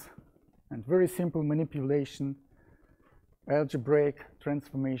considerations and very simple manipulation, algebraic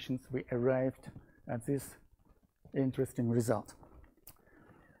transformations, we arrived at this interesting result.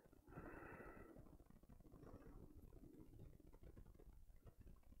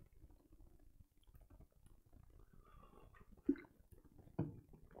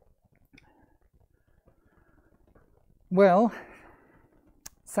 Well,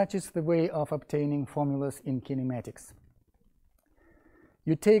 such is the way of obtaining formulas in kinematics.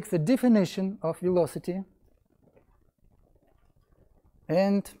 You take the definition of velocity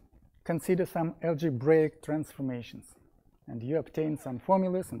and consider some algebraic transformations, and you obtain some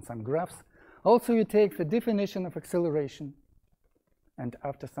formulas and some graphs. Also, you take the definition of acceleration, and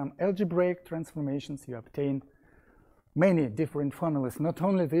after some algebraic transformations, you obtain many different formulas, not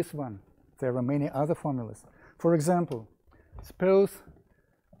only this one. There are many other formulas. For example, suppose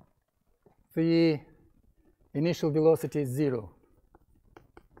the initial velocity is 0.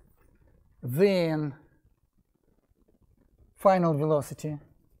 Then final velocity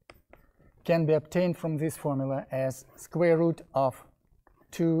can be obtained from this formula as square root of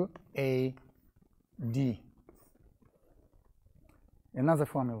 2ad. Another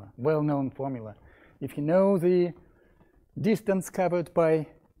formula, well-known formula. If you know the distance covered by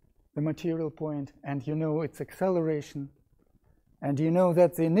the material point, and you know its acceleration, and you know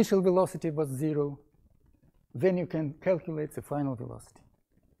that the initial velocity was 0, then you can calculate the final velocity.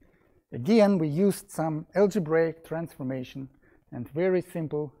 Again, we used some algebraic transformation and very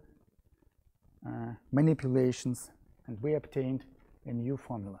simple manipulations, and we obtained a new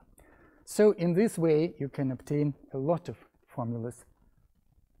formula. So in this way, you can obtain a lot of formulas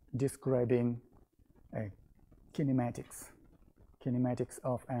describing kinematics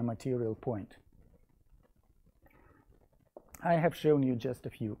of a material point. I have shown you just a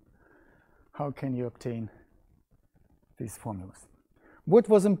few. How can you obtain these formulas? What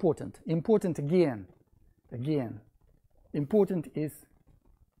was important? Important important is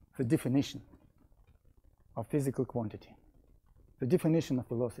the definition of physical quantity, the definition of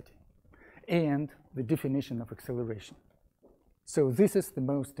velocity, and the definition of acceleration. So this is the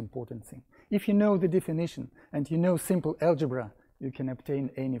most important thing. If you know the definition and you know simple algebra, you can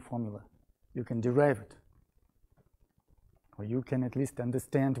obtain any formula. You can derive it. Or you can at least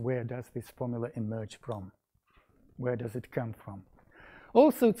understand where does this formula emerge from. Where does it come from?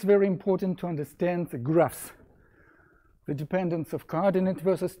 Also, it's very important to understand the graphs, the dependence of coordinate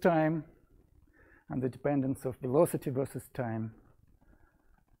versus time, and the dependence of velocity versus time.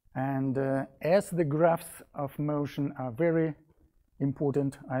 And as the graphs of motion are very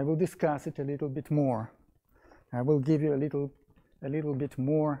important, I will discuss it a little bit more. I will give you a little bit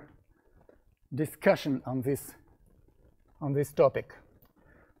more discussion on this topic.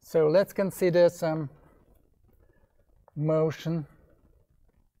 So let's consider some motion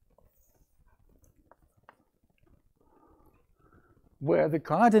where the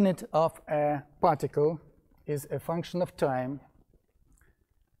coordinate of a particle is a function of time,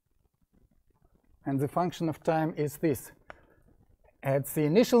 And the function of time is this. At the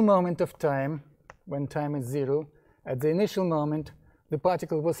initial moment of time, when time is 0, at the initial moment, the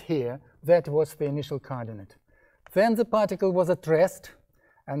particle was here. That was the initial coordinate. Then the particle was at rest,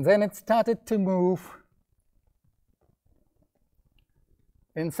 and then it started to move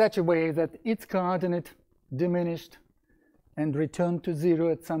in such a way that its coordinate diminished and returned to 0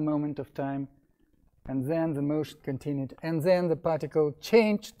 at some moment of time, and then the motion continued, and then the particle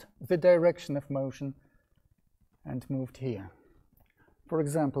changed the direction of motion and moved here. For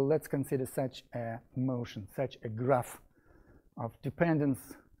example, let's consider such a motion, such a graph of dependence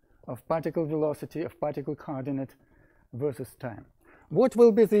of particle velocity, of particle coordinate versus time. What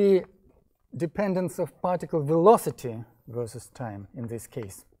will be the dependence of particle velocity versus time in this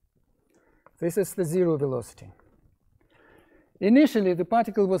case? This is the 0 velocity. Initially, the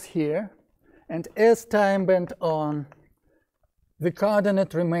particle was here, and as time went on, the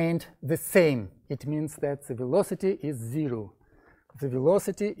coordinate remained the same. It means that the velocity is 0. The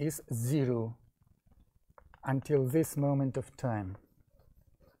velocity is 0 until this moment of time.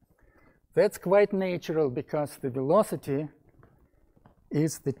 That's quite natural, because the velocity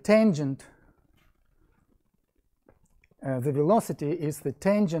is the tangent. The velocity is the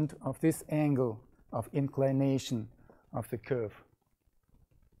tangent of this angle of inclination of the curve,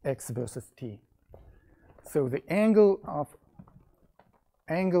 x versus t. So the angle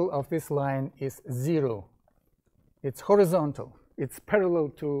of this line is 0. It's horizontal. It's parallel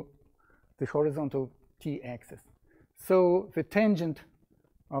to the horizontal t-axis. So the tangent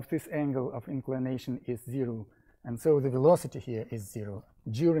of this angle of inclination is 0, and so the velocity here is 0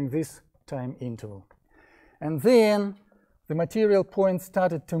 during this time interval. And then the material point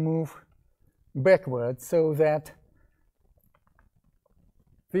started to move backward, so that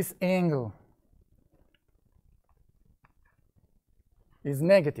this angle is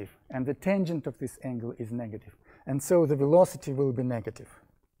negative, and the tangent of this angle is negative. And so the velocity will be negative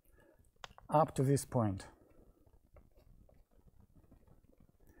up to this point.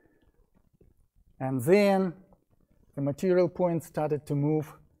 And then the material point started to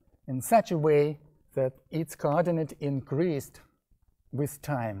move in such a way that its coordinate increased with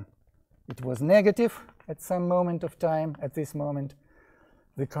time. It was negative at some moment of time. At this moment,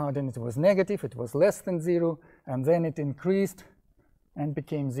 the coordinate was negative. It was less than 0, and then it increased and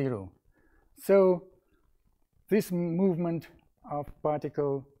became 0. So this movement of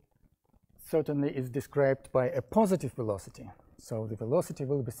particle certainly is described by a positive velocity. So the velocity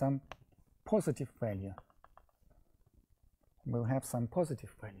will be some positive value. We'll have some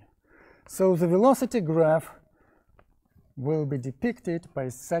positive value. So the velocity graph will be depicted by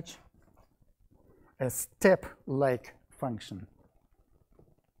such a step-like function.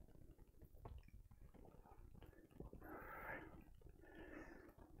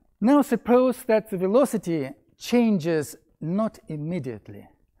 Now suppose that the velocity changes not immediately,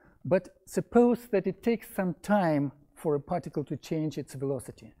 but suppose that it takes some time for a particle to change its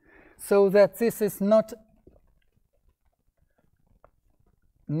velocity, so that this is not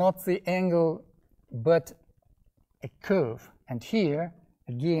the angle but a curve. And here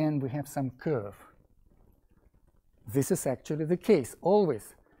again we have some curve. This is actually the case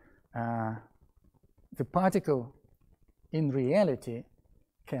always. The particle in reality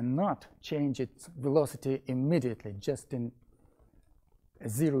cannot change its velocity immediately, just in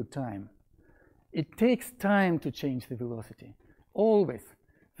 0 time. It takes time to change the velocity. Always.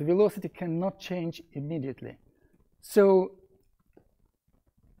 The velocity cannot change immediately. So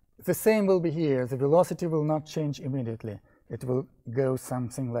the same will be here. The velocity will not change immediately. It will go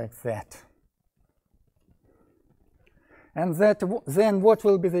something like that. And then what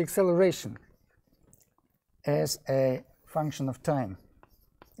will be the acceleration as a function of time?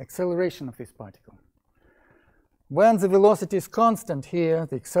 Acceleration of this particle. When the velocity is constant here,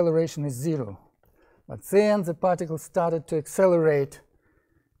 the acceleration is 0. But then the particle started to accelerate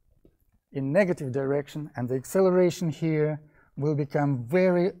in negative direction, and the acceleration here will become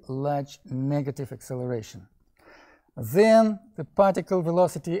very large negative acceleration. Then the particle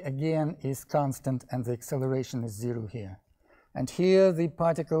velocity again is constant, and the acceleration is 0 here. And here the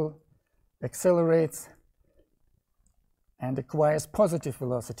particle accelerates and acquires positive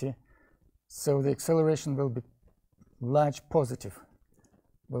velocity, so the acceleration will be large positive,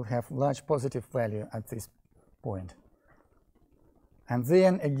 will have large positive value at this point. And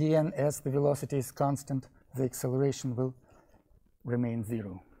then again, as the velocity is constant, the acceleration will remain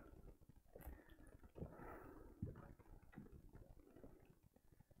 0.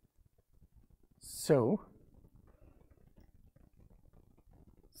 So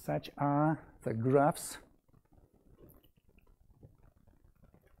such are the graphs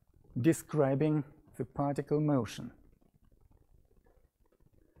describing the particle motion.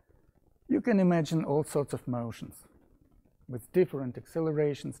 You can imagine all sorts of motions with different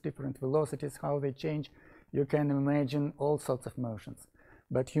accelerations, different velocities, how they change. You can imagine all sorts of motions.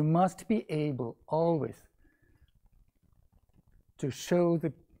 But you must be able always to show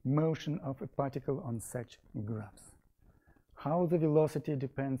the motion of a particle on such graphs. How the velocity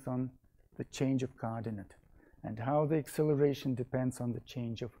depends on the change of coordinate, and how the acceleration depends on the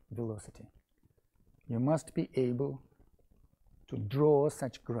change of velocity. You must be able to draw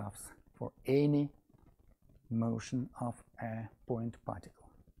such graphs for any motion of a point particle.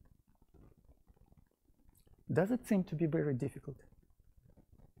 Does it seem to be very difficult?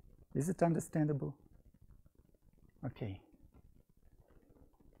 Is it understandable? Okay.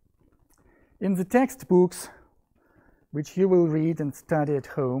 In the textbooks, which you will read and study at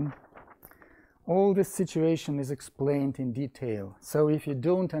home, all this situation is explained in detail. So if you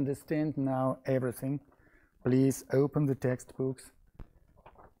don't understand now everything, please open the textbooks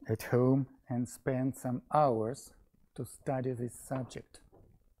at home and spend some hours to study this subject.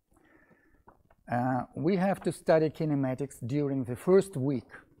 We have to study kinematics during the first week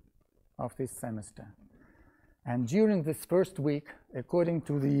of this semester. And during this first week, according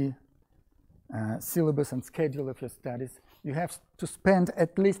to the syllabus and schedule of your studies, you have to spend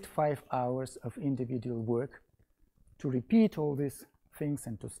at least 5 hours of individual work to repeat all these things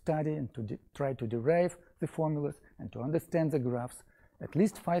and to study and to try to derive the formulas and to understand the graphs, at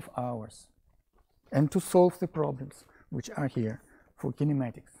least 5 hours, and to solve the problems which are here for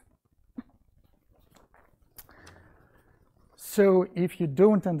kinematics. So if you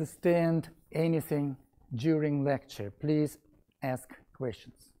don't understand anything during lecture, please ask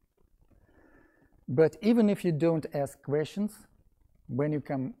questions. But even if you don't ask questions, when you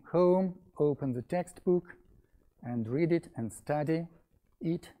come home, open the textbook and read it and study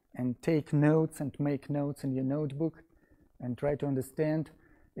it and take notes and make notes in your notebook and try to understand.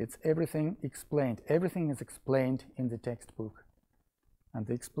 It's everything explained. Everything is explained in the textbook, and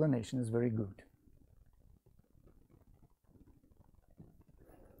the explanation is very good.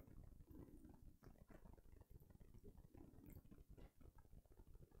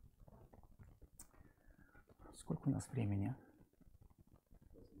 Сколько у нас времени?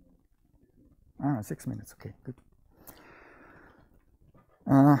 6 minutes. Okay, good.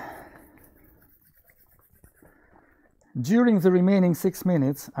 During the remaining 6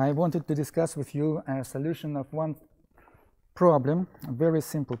 minutes, I wanted to discuss with you a solution of one problem, a very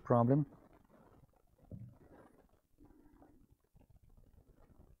simple problem.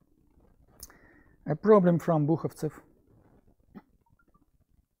 A problem from Bukhovtsev,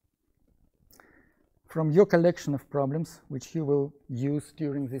 from your collection of problems, which you will use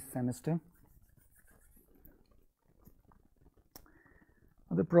during this semester.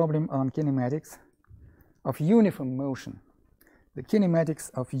 The problem on kinematics of uniform motion, the kinematics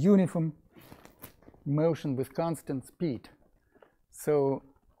of uniform motion with constant speed. So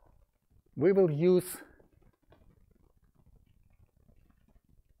we will use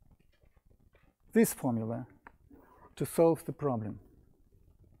this formula to solve the problem.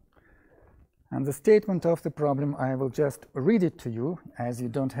 And the statement of the problem, I will just read it to you, as you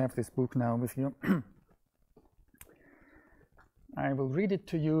don't have this book now with you. I will read it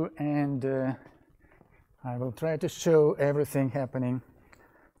to you, and I will try to show everything happening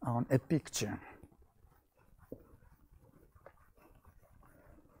on a picture.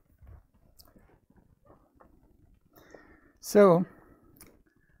 So,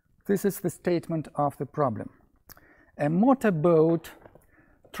 this is the statement of the problem. A motorboat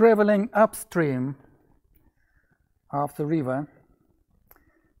traveling upstream of the river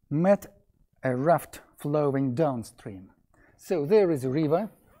met a raft flowing downstream. So there is a river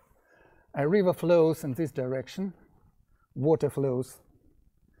flows in this direction, water flows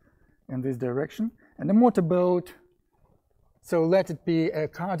in this direction, and a motorboat, so let it be a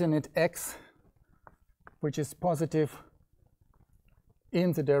coordinate x, which is positive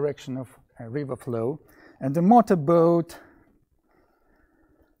in the direction of a river flow, and the motorboat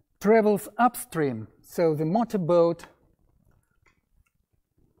travels upstream. So the motorboat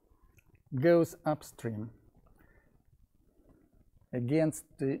goes upstream against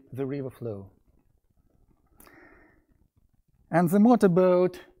the river flow. And the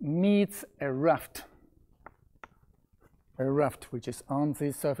motorboat meets a raft which is on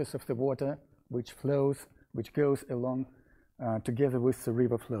the surface of the water, which flows, which goes along together with the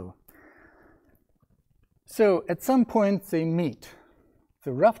river flow. So at some point they meet,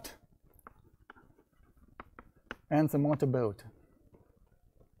 the raft and the motorboat.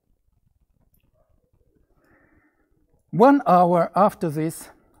 1 hour after this,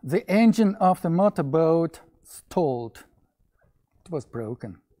 the engine of the motorboat stalled. It was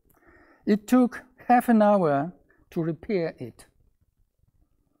broken. It took half an hour to repair it.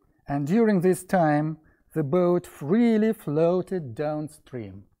 And during this time, the boat freely floated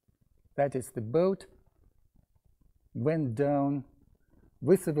downstream. That is, the boat went down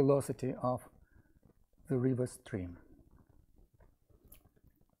with the velocity of the river stream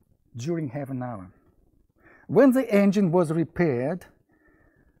during half an hour. When the engine was repaired,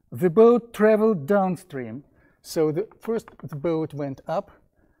 the boat traveled downstream. So first the boat went up,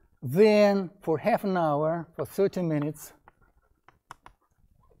 then for half an hour, for 30 minutes,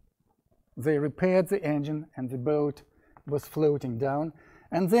 they repaired the engine and the boat was floating down.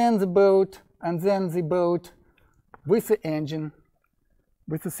 And then the boat with the engine,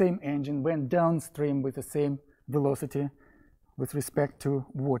 with the same engine, went downstream with the same velocity with respect to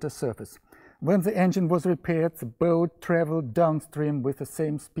water surface. When the engine was repaired, the boat traveled downstream with the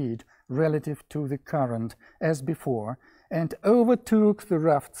same speed relative to the current as before and overtook the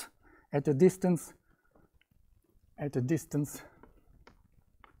rafts at a distance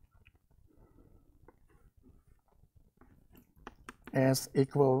as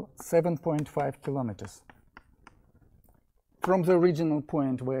equal 7.5 kilometers from the original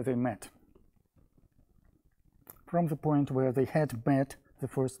point where they met, from the point where they had met the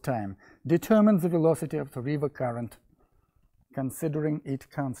first time. Determine the velocity of the river current, considering it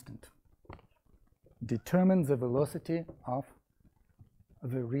constant. Determine the velocity of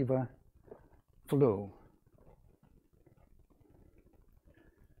the river flow.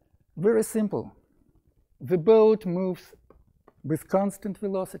 Very simple. The boat moves with constant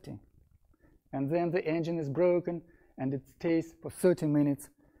velocity, and then the engine is broken and it stays for 30 minutes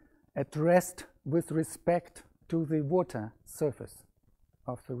at rest with respect to the water surface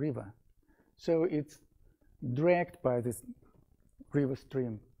of the river. So it's dragged by this river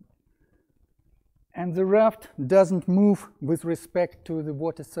stream. And the raft doesn't move with respect to the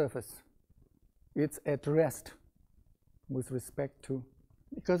water surface. It's at rest with respect to,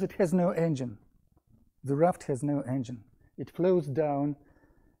 because it has no engine. The raft has no engine. It flows down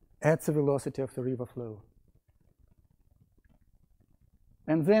at the velocity of the river flow.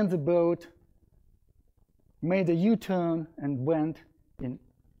 And then the boat made a U-turn and went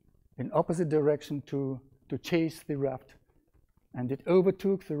in opposite direction to chase the raft. And it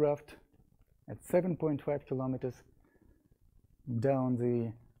overtook the raft at 7.5 kilometers down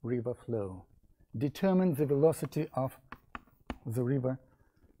the river flow. Determine the velocity of the river.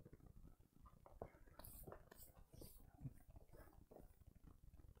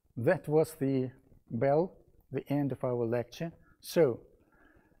 That was the bell, the end of our lecture. So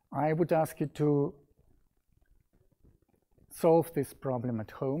I would ask you to solve this problem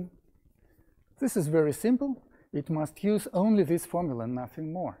at home. This is very simple. It must use only this formula,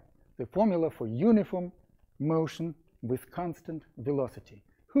 nothing more. The formula for uniform motion with constant velocity.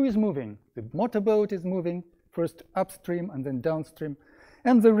 Who is moving? The motorboat is moving, first upstream and then downstream,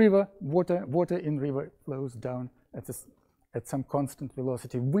 and the river, water in river flows down at some constant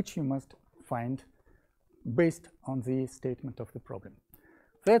velocity, which you must find based on the statement of the problem.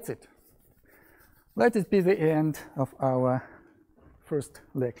 That's it. Let it be the end of our first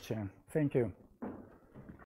lecture. Thank you.